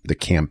 The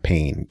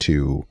campaign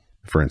to,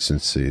 for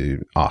instance,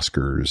 the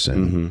Oscars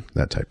and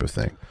that type of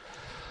thing.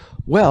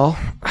 Well,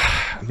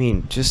 I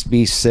mean, just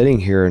be sitting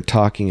here and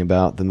talking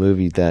about the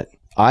movie that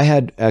I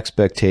had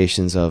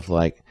expectations of,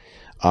 like,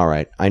 all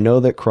right, I know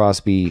that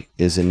Crosby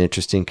is an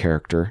interesting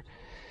character.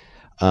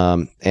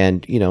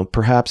 And, you know,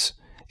 perhaps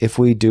if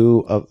we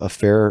do a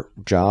fair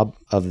job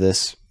of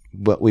this,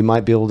 but we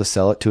might be able to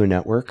sell it to a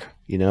network,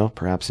 you know,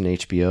 perhaps an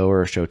HBO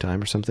or a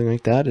Showtime or something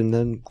like that, and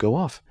then go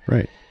off.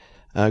 Right.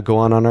 Go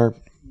on our,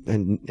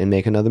 and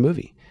make another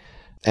movie.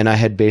 And I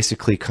had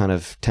basically kind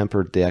of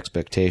tempered the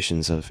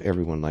expectations of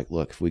everyone. Like,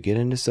 look, if we get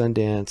into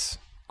Sundance,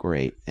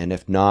 great. And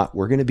if not,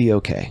 we're going to be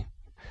okay.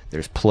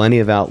 There's plenty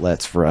of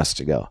outlets for us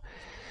to go.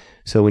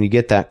 So when you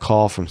get that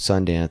call from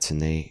Sundance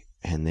and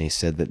they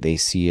said that they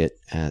see it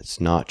as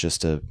not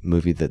just a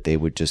movie that they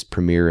would just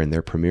premiere in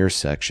their premiere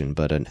section,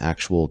 but an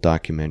actual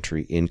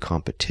documentary in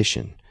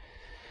competition,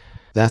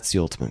 that's the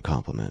ultimate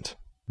compliment,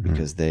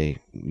 because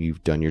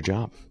you've done your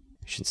job.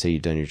 I shouldn't say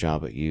you've done your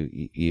job, but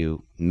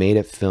you made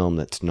a film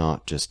that's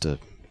not just a,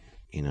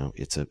 you know,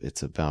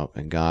 it's about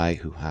a guy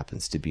who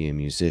happens to be a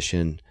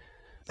musician.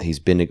 He's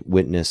been a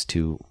witness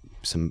to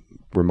some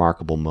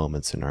remarkable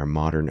moments in our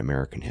modern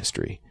American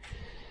history.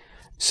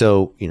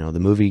 So, you know, the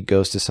movie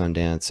goes to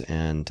Sundance,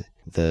 and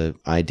the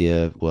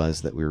idea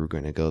was that we were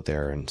going to go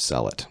there and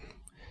sell it.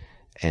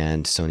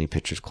 And Sony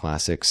Pictures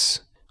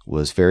Classics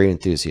was very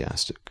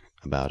enthusiastic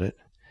about it.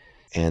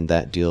 And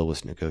that deal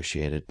was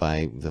negotiated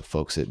by the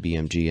folks at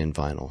BMG and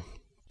Vinyl.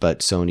 But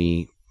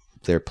Sony,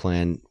 their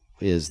plan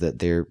is that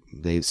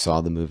they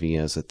saw the movie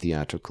as a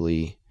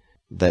theatrically,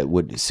 that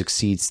would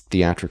succeed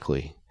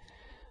theatrically.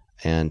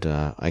 And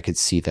I could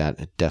see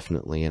that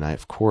definitely. And I,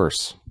 of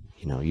course,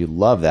 you know, you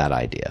love that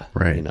idea.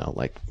 Right. You know,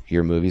 like,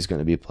 your movie's going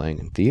to be playing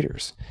in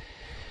theaters.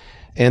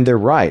 And they're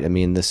right. I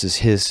mean, this is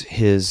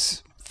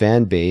his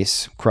fan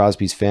base,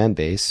 Crosby's fan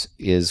base,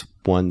 is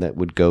one that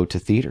would go to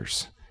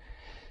theaters.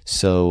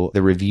 So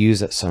the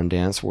reviews at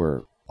Sundance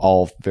were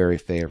all very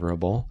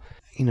favorable.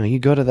 You know, you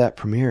go to that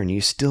premiere and you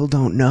still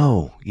don't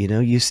know,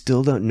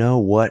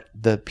 what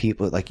the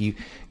people, like, you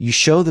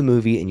show the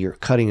movie and you're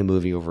cutting a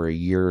movie over a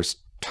year's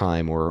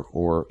time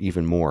or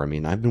even more. I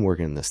mean, I've been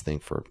working on this thing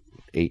for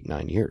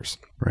 8-9 years.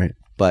 Right.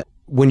 But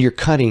when you're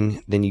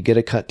cutting, then you get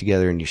a cut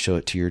together and you show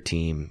it to your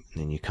team,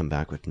 and then you come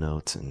back with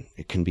notes, and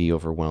it can be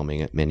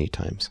overwhelming at many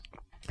times.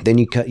 Then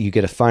you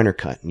get a finer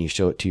cut and you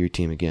show it to your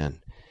team again.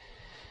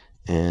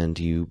 And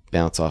you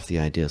bounce off the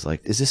ideas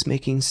like, is this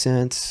making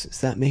sense?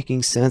 Is that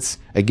making sense?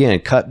 Again,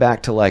 cut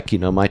back to, like, you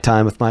know, my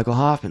time with Michael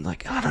Hoffman.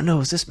 Like, I don't know,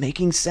 is this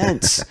making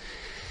sense?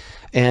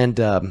 And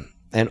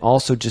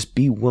also just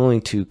be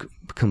willing to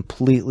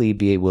completely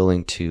be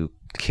willing to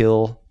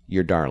kill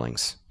your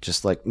darlings.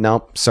 Just like,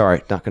 nope,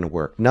 sorry, not going to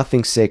work.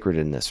 Nothing's sacred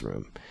in this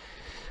room.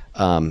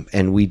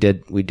 And we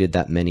did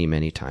that many,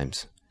 many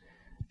times.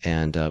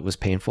 And it was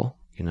painful,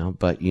 you know,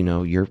 but, you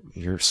know, you're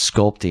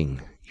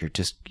sculpting. You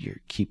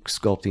keep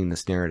sculpting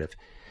this narrative.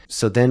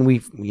 So then we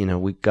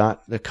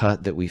got the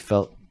cut that we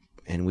felt,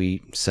 and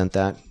we sent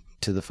that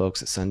to the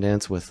folks at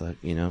Sundance with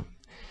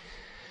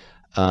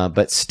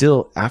but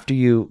still, after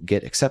you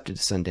get accepted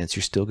to Sundance,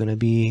 you're still going to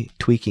be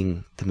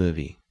tweaking the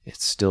movie. You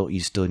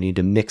still need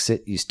to mix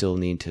it. You still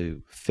need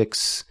to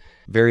fix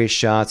various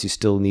shots. You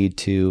still need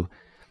to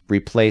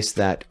replace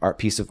that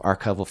piece of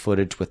archival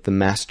footage with the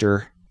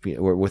master,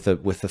 or with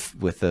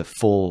a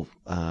full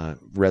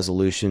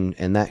resolution,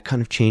 and that kind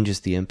of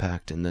changes the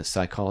impact and the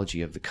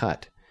psychology of the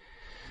cut.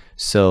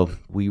 So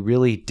we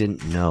really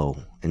didn't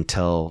know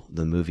until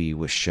the movie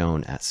was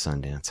shown at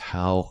Sundance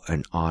how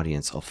a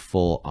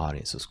full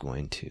audience was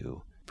going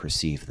to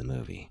perceive the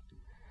movie,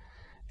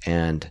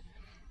 and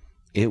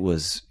it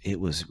was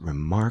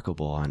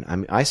remarkable. And I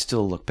mean, I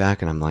still look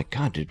back and I'm like,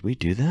 God, did we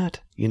do that?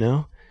 You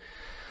know.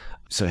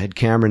 So I had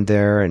Cameron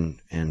there, and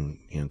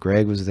you know,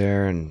 Greg was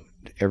there, and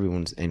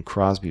and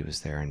Crosby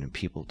was there, and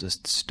people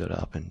just stood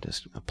up and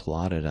just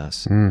applauded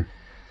us. You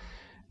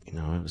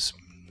know, it was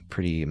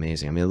pretty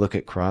amazing. I mean, I look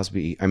at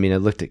Crosby. I mean, I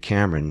looked at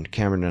Cameron.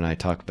 Cameron and I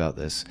talk about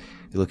this.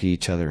 You look at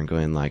each other and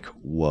going like,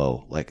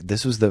 whoa, like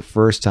this was the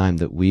first time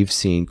that we've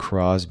seen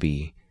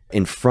Crosby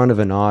in front of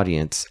an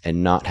audience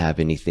and not have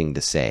anything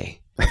to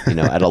say, you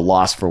know, at a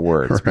loss for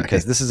words, Right.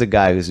 because this is a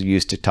guy who's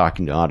used to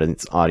talking to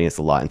audience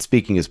a lot and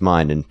speaking his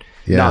mind and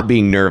not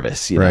being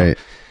nervous, you know,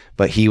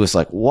 but he was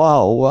like,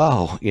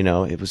 whoa, you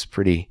know, it was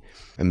pretty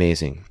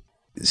amazing.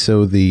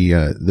 So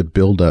the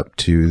build up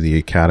to the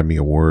Academy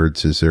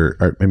Awards,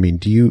 I mean,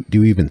 do you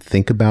even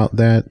think about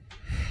that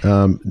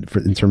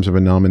in terms of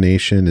a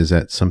nomination? Is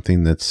that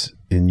something that's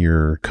in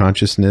your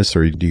consciousness,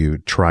 or do you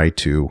try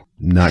to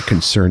not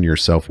concern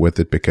yourself with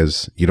it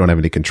because you don't have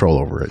any control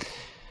over it?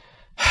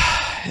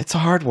 It's a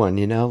hard one,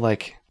 you know,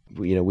 like,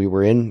 you know, we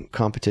were in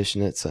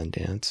competition at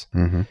Sundance,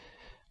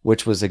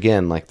 which was,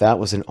 again, like that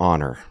was an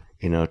honor,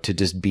 you know, to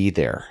just be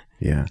there.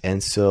 Yeah.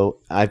 And so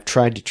I've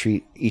tried to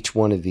treat each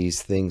one of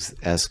these things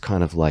as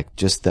kind of like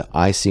just the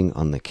icing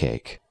on the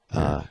cake.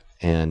 Yeah.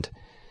 And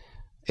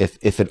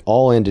if it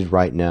all ended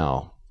right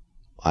now,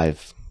 I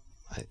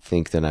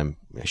think that I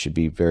should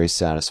be very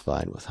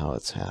satisfied with how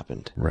it's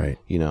happened. Right.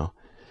 You know,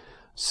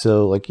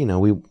 so like, you know,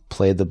 we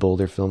played the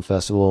Boulder Film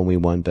Festival and we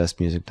won Best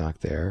Music Doc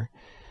there.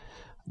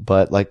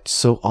 But like,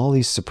 so all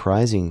these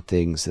surprising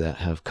things that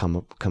have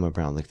come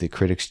around, like the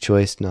Critics'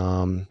 Choice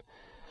nom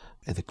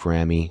and the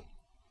Grammy.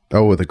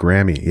 Oh, the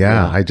Grammy.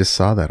 Yeah, I just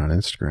saw that on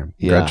Instagram.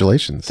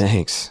 Congratulations.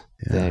 Thanks.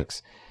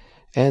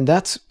 And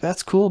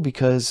that's cool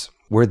because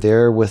we're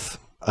there with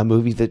a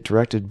movie that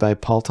directed by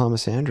Paul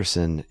Thomas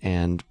Anderson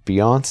and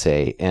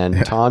Beyonce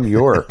and Tom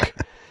York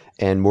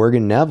and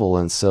Morgan Neville.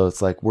 And so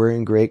it's like, we're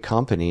in great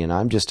company, and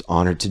I'm just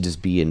honored to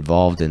just be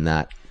involved in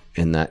that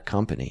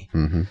company.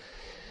 Mm-hmm.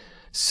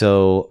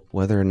 So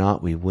whether or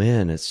not we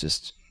win, it's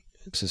just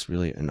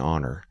really an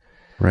honor.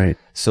 Right.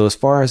 So as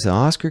far as the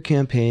Oscar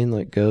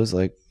campaign goes,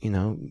 like, you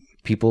know,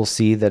 people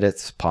see that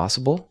it's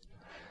possible,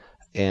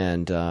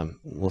 and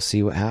we'll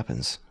see what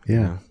happens. Yeah.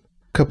 You know?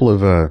 Couple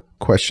of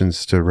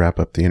questions to wrap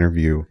up the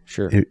interview.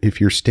 Sure. If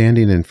you're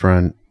standing in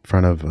front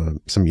of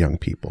some young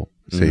people,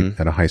 say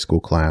at a high school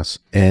class,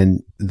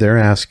 and they're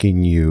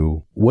asking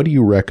you, what do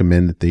you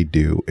recommend that they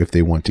do if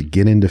they want to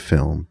get into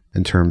film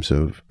in terms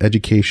of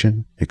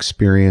education,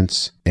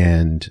 experience,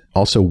 and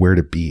also where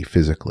to be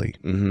physically?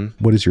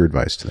 What is your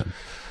advice to them?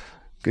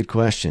 Good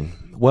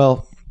question.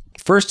 Well,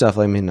 first off,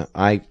 I mean,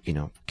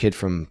 kid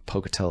from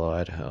Pocatello,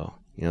 Idaho,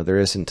 you know, there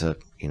isn't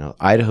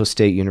Idaho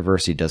State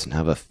University doesn't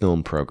have a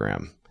film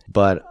program,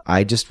 but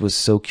I just was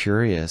so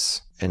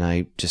curious, and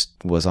I just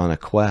was on a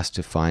quest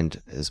to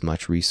find as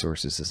much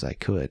resources as I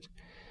could.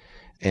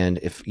 And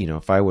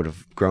if I would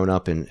have grown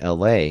up in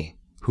LA,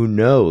 who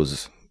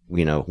knows,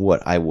 you know,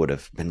 what I would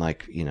have been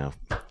like, you know,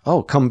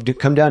 oh, come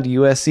down to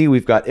USC.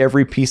 We've got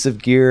every piece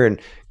of gear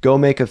and go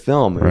make a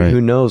film. Right. I mean,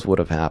 who knows what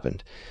would have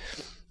happened.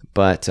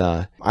 But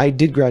I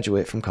did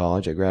graduate from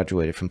college. I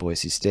graduated from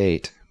Boise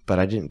State, but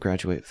I didn't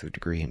graduate with a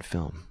degree in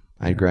film.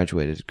 I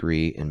graduated a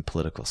degree in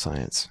political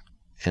science.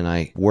 And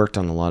I worked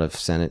on a lot of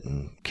Senate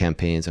and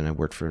campaigns, and I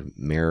worked for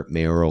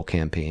mayoral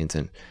campaigns,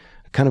 and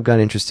I kind of got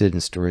interested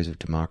in stories of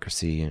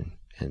democracy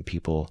and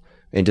people.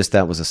 And just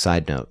that was a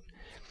side note.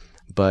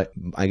 But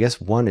I guess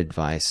one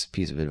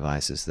piece of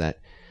advice is that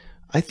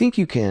I think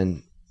you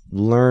can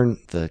learn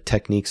the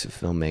techniques of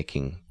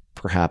filmmaking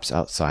perhaps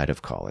outside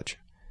of college.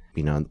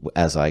 You know,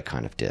 as I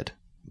kind of did,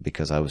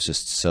 because I was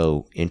just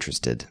so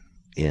interested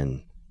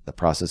in the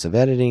process of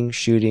editing,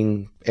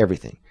 shooting,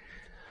 everything.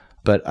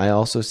 But I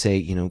also say,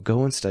 you know,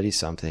 go and study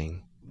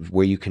something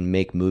where you can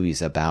make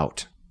movies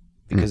about.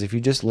 Because if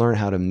you just learn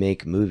how to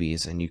make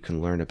movies, and you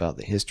can learn about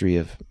the history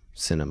of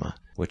cinema,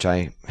 which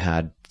I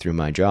had through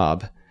my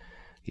job,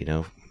 you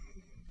know,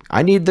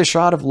 I need the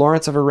shot of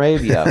Lawrence of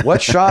Arabia.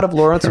 What shot of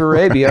Lawrence of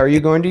Arabia are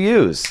you going to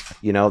use?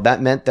 You know,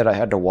 that meant that I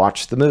had to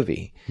watch the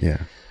movie.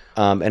 Yeah.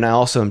 And I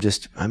also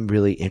I'm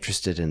really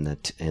interested in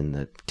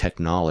the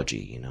technology,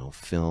 you know,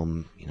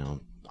 film, you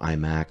know,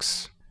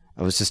 IMAX.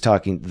 I was just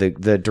talking,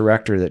 the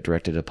director that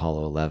directed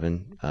Apollo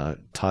 11,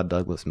 Todd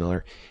Douglas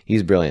Miller,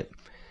 he's brilliant.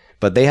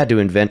 But they had to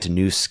invent a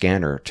new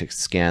scanner to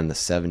scan the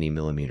 70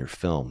 millimeter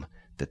film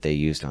that they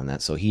used on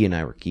that. So he and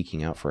I were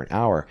geeking out for an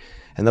hour.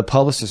 And the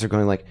publicists are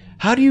going like,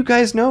 how do you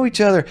guys know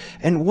each other?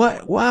 And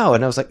what? Wow.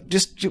 And I was like,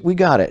 we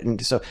got it.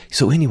 And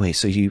so anyway,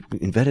 so you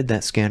invented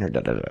that scanner.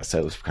 So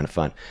it was kind of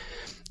fun.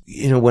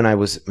 You know, when I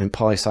was in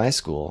poli-sci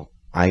school,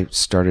 I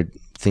started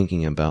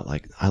thinking about,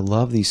 like, I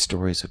love these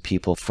stories of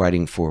people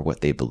fighting for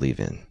what they believe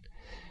in.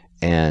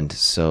 And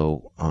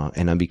so,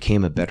 and I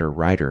became a better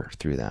writer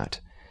through that.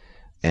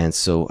 And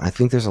so I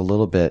think there's a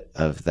little bit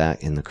of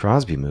that in the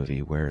Crosby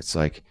movie, where it's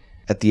like,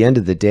 at the end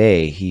of the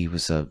day,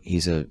 he's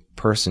a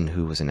person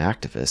who was an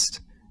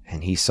activist,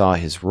 and he saw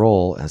his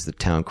role as the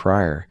town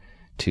crier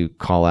to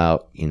call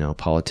out, you know,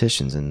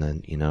 politicians, and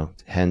then, you know,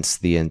 hence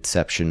the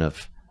inception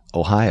of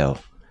Ohio.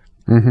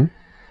 Mm-hmm.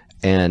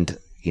 And,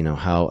 you know,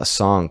 how a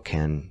song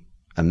can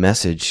be a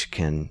message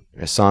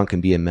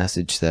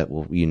that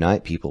will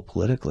unite people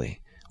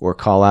politically or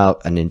call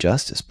out an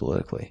injustice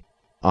politically.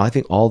 I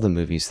think all the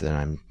movies that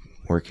I'm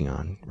working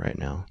on right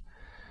now,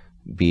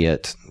 be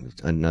it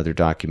another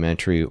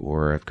documentary,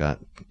 or I've got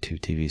 2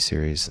 TV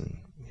series and,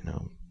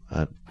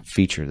 a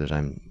feature that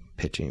I'm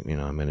pitching,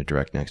 I'm going to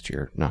direct next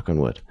year, knock on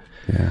wood.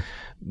 Yeah.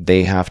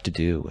 They have to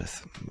do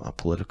with a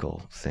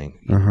political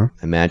thing,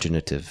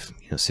 imaginative,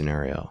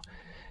 scenario.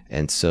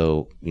 And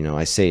so,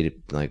 I say to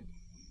like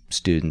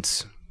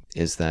students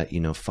is that,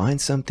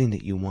 find something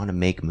that you want to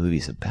make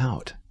movies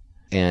about.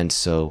 And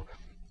so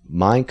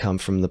mine come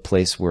from the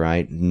place where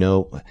I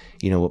know,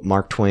 what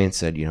Mark Twain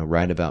said,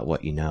 write about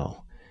what you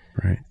know.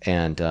 Right.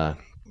 And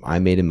I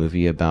made a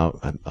movie about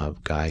a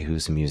guy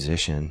who's a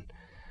musician,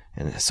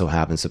 and it so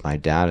happens that my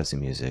dad is a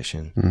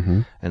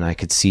musician, and I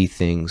could see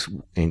things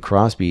in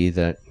Crosby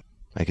that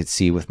I could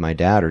see with my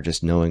dad, or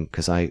just knowing,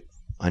 because I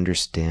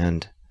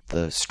understand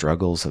the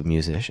struggles of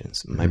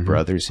musicians. My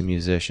brother's a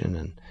musician,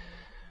 and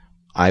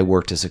I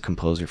worked as a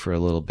composer for a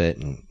little bit,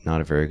 and not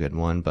a very good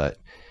one, but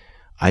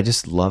I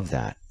just love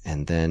that.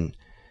 And then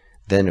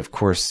of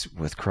course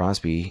with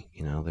Crosby,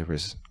 there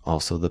was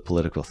also the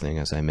political thing,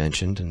 as I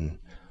mentioned, and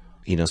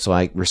so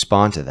I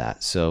respond to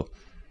that. So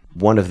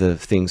one of the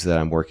things that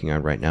I'm working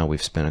on right now,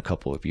 we've spent a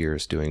couple of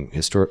years doing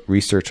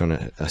research on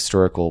a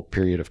historical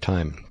period of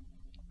time.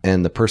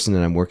 And the person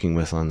that I'm working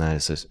with on that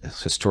is a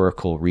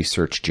historical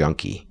research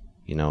junkie,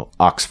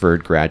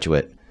 Oxford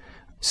graduate.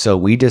 So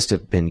we just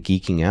have been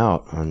geeking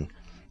out on,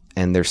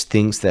 and there's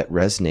things that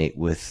resonate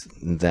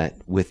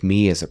with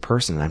me as a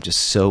person. I'm just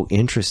so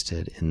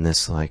interested in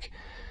this like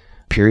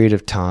period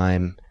of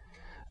time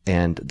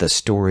and the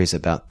stories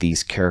about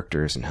these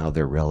characters and how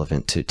they're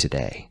relevant to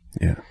today.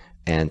 Yeah.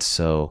 And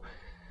so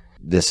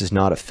this is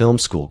not a film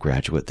school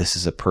graduate. This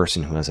is a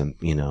person who has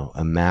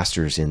a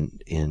master's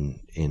in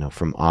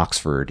from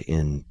Oxford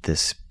in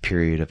this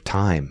period of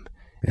time.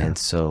 Yeah. And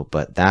so,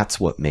 but that's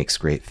what makes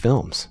great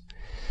films.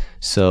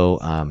 So,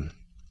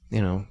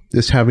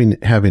 just having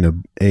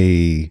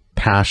a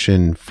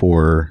passion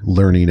for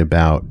learning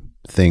about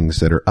things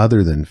that are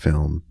other than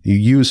film. You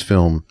use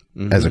film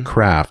as a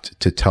craft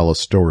to tell a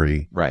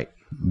story. Right.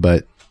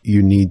 But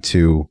you need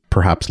to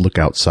perhaps look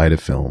outside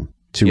of film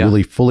to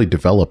really fully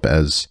develop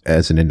as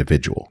an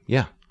individual.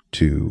 Yeah.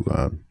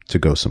 To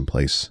go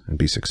someplace and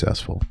be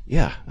successful.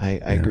 Yeah, I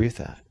agree with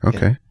that.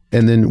 Okay. Yeah.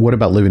 And then what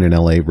about living in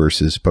LA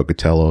versus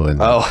Pocatello and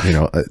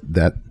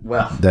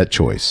that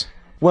choice?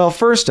 Well,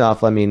 first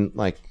off, I mean,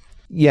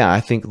 I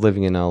think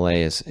living in LA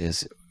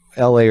is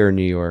LA or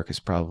New York is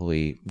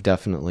probably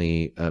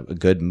definitely a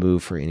good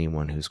move for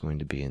anyone who's going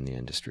to be in the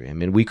industry. I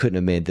mean, we couldn't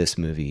have made this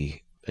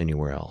movie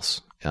anywhere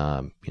else.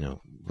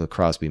 The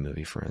Crosby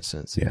movie, for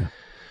instance. Yeah.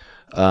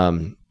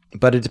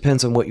 But it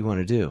depends on what you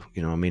want to do.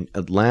 I mean,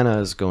 Atlanta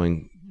is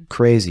going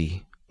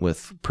crazy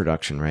with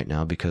production right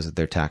now because of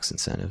their tax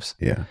incentives.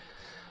 Yeah.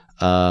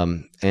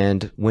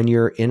 And when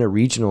you're in a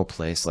regional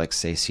place like,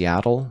 say,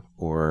 Seattle,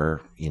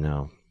 or,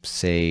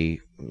 say,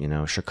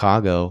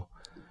 Chicago,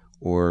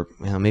 or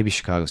maybe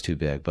Chicago's too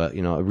big, but,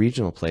 a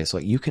regional place,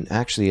 like you can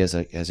actually, as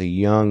a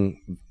young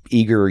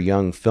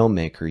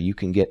filmmaker, you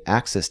can get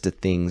access to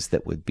things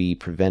that would be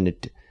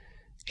prevented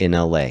in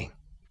LA.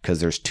 Because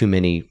there's too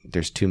many.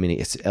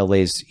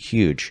 LA's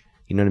huge.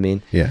 You know what I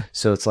mean? Yeah.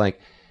 So it's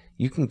like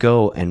you can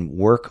go and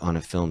work on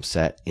a film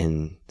set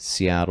in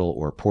Seattle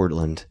or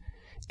Portland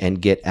and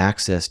get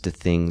access to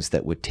things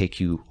that would take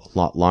you a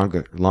lot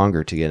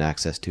longer to get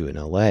access to in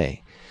LA.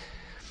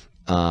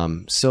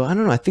 So I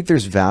don't know. I think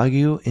there's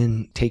value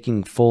in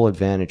taking full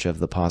advantage of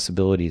the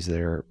possibilities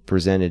that are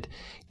presented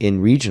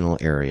in regional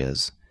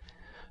areas,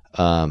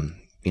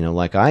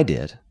 like I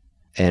did,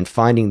 and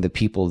finding the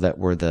people that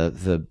were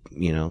the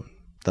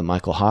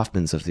Michael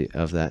Hoffmans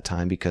of that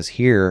time, because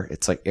here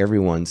it's like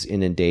everyone's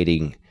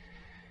inundating,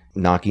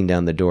 knocking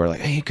down the door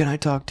like, hey, can I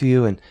talk to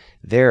you? And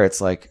there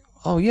it's like,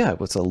 oh yeah,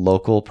 it's a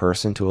local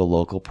person to a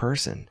local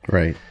person.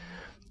 Right.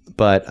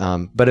 But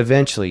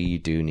eventually you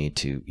do need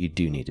to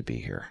be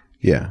here.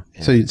 Yeah.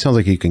 So it sounds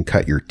like you can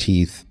cut your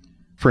teeth.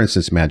 For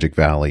instance, Magic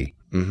Valley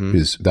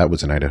that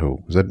was in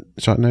Idaho. Was that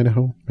shot in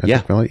Idaho?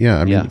 Magic Valley? Yeah.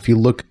 I mean, if you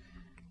look,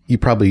 you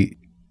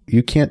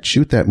can't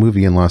shoot that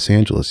movie in Los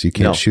Angeles. You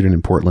can't shoot it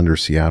in Portland or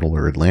Seattle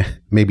or Atlanta,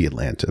 maybe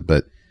Atlanta,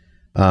 but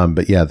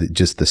yeah,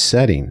 just the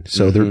setting.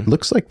 So there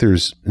looks like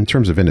there's, in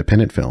terms of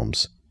independent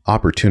films,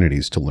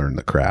 opportunities to learn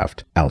the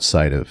craft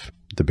outside of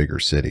the bigger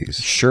cities.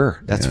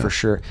 Sure. That's for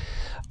sure.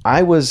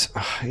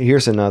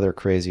 Here's another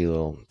crazy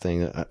little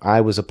thing.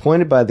 I was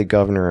appointed by the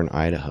governor in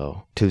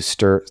Idaho to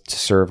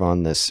serve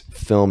on this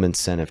film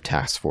incentive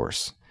task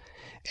force.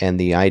 And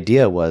the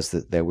idea was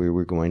that we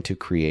were going to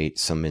create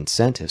some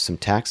incentives, some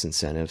tax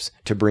incentives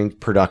to bring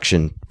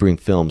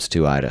films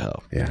to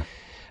Idaho. Yeah.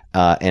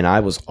 And I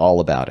was all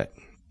about it.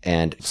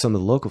 And some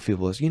of the local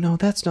people was,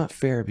 that's not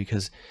fair,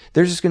 because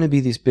there's just going to be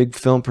these big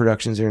film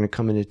productions that are going to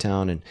come into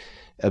town and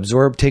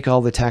take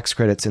all the tax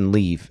credits and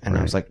leave. And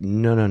I was like,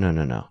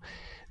 no.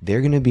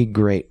 They're going to be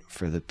great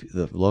for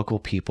the local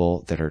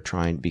people that are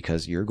trying,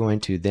 because you're going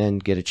to then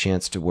get a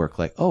chance to work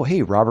like, oh,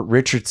 hey, Robert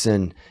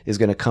Richardson is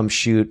going to come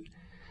shoot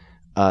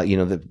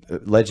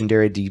the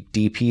legendary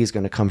DP is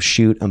going to come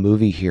shoot a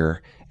movie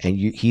here, and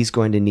he's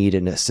going to need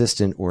an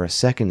assistant or a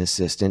second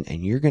assistant,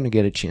 and you're going to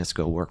get a chance to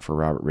go work for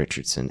Robert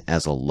Richardson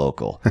as a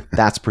local.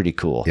 That's pretty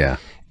cool. Yeah.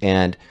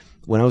 And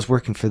when I was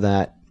working for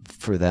that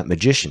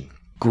magician,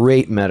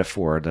 great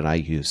metaphor that I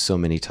use so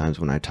many times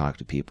when I talk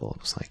to people,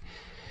 it was like,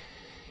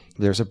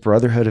 there's a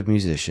brotherhood of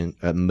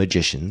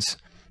magicians,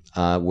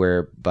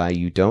 whereby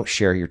you don't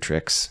share your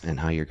tricks and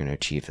how you're going to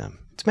achieve them.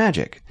 It's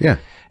magic. Yeah.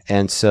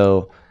 And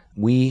so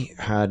we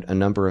had a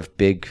number of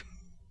big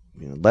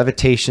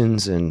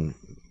levitations and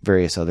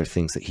various other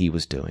things that he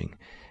was doing.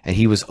 And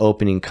he was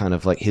opening kind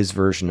of like his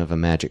version of a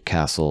magic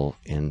castle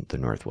in the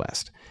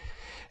Northwest.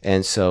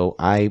 And so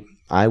I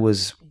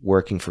was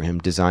working for him,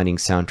 designing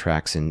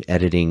soundtracks and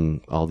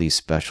editing all these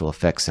special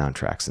effects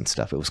soundtracks and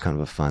stuff. It was kind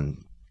of a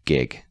fun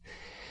gig.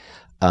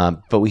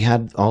 But we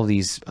had all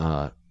these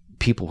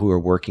people who were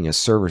working as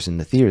servers in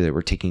the theater that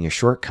were taking a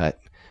shortcut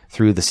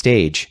through the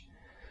stage.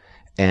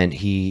 And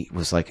he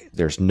was like,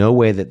 there's no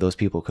way that those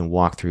people can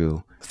walk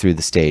through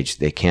the stage.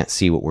 They can't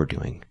see what we're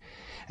doing.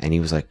 And he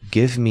was like,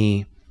 give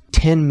me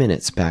 10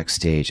 minutes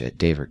backstage at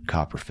David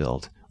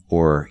Copperfield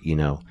or,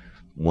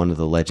 one of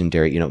the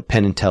legendary,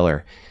 Penn and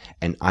Teller,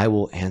 and I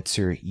will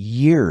answer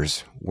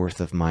years worth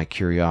of my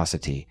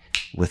curiosity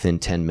within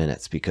 10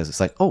 minutes because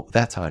it's like, oh,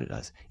 that's how it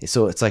does.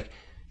 So it's like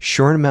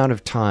short amount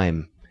of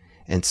time.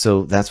 And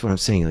so that's what I'm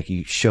saying. Like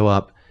you show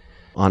up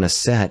on a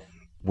set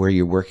where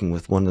you're working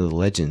with one of the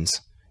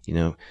legends,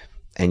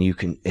 and you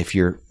can, if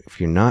you're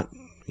not,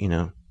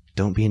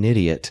 don't be an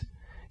idiot,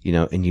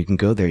 and you can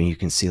go there and you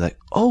can see like,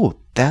 oh,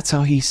 that's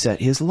how he set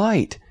his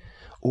light,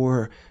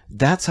 or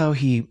that's how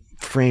he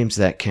frames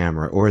that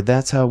camera, or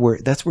that's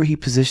where he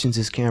positions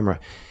his camera.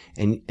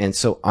 And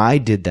so I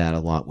did that a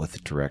lot with the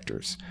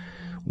directors,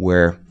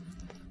 where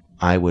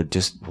I would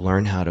just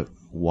learn how to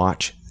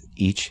watch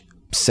each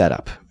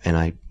setup, and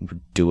I would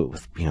do it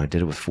with, I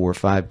did it with 4 or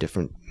 5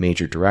 different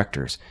major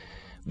directors,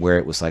 where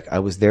it was like I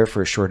was there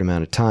for a short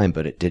amount of time,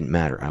 but it didn't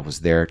matter. I was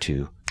there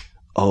to,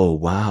 oh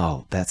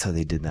wow, that's how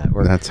they did that,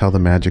 or that's how the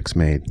magic's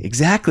made.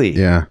 Exactly.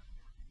 Yeah,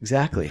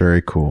 exactly.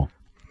 Very cool.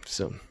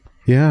 So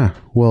yeah,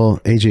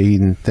 well, AJ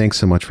Eaton, thanks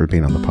so much for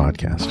being on the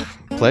podcast.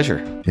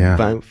 Pleasure. Yeah,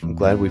 I'm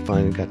glad we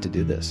finally got to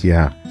do this.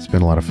 Yeah, it's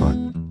been a lot of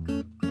fun.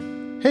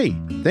 Hey,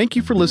 thank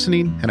you for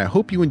listening, and I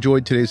hope you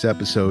enjoyed today's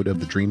episode of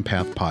the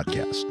Dreampath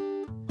podcast.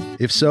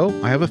 If so,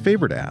 I have a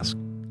favor to ask.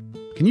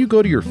 Can you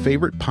go to your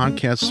favorite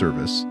podcast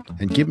service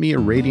and give me a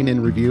rating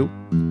and review?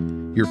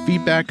 Your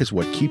feedback is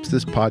what keeps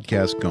this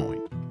podcast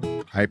going.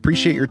 I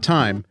appreciate your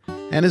time,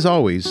 and as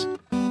always,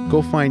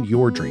 go find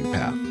your dream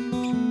path.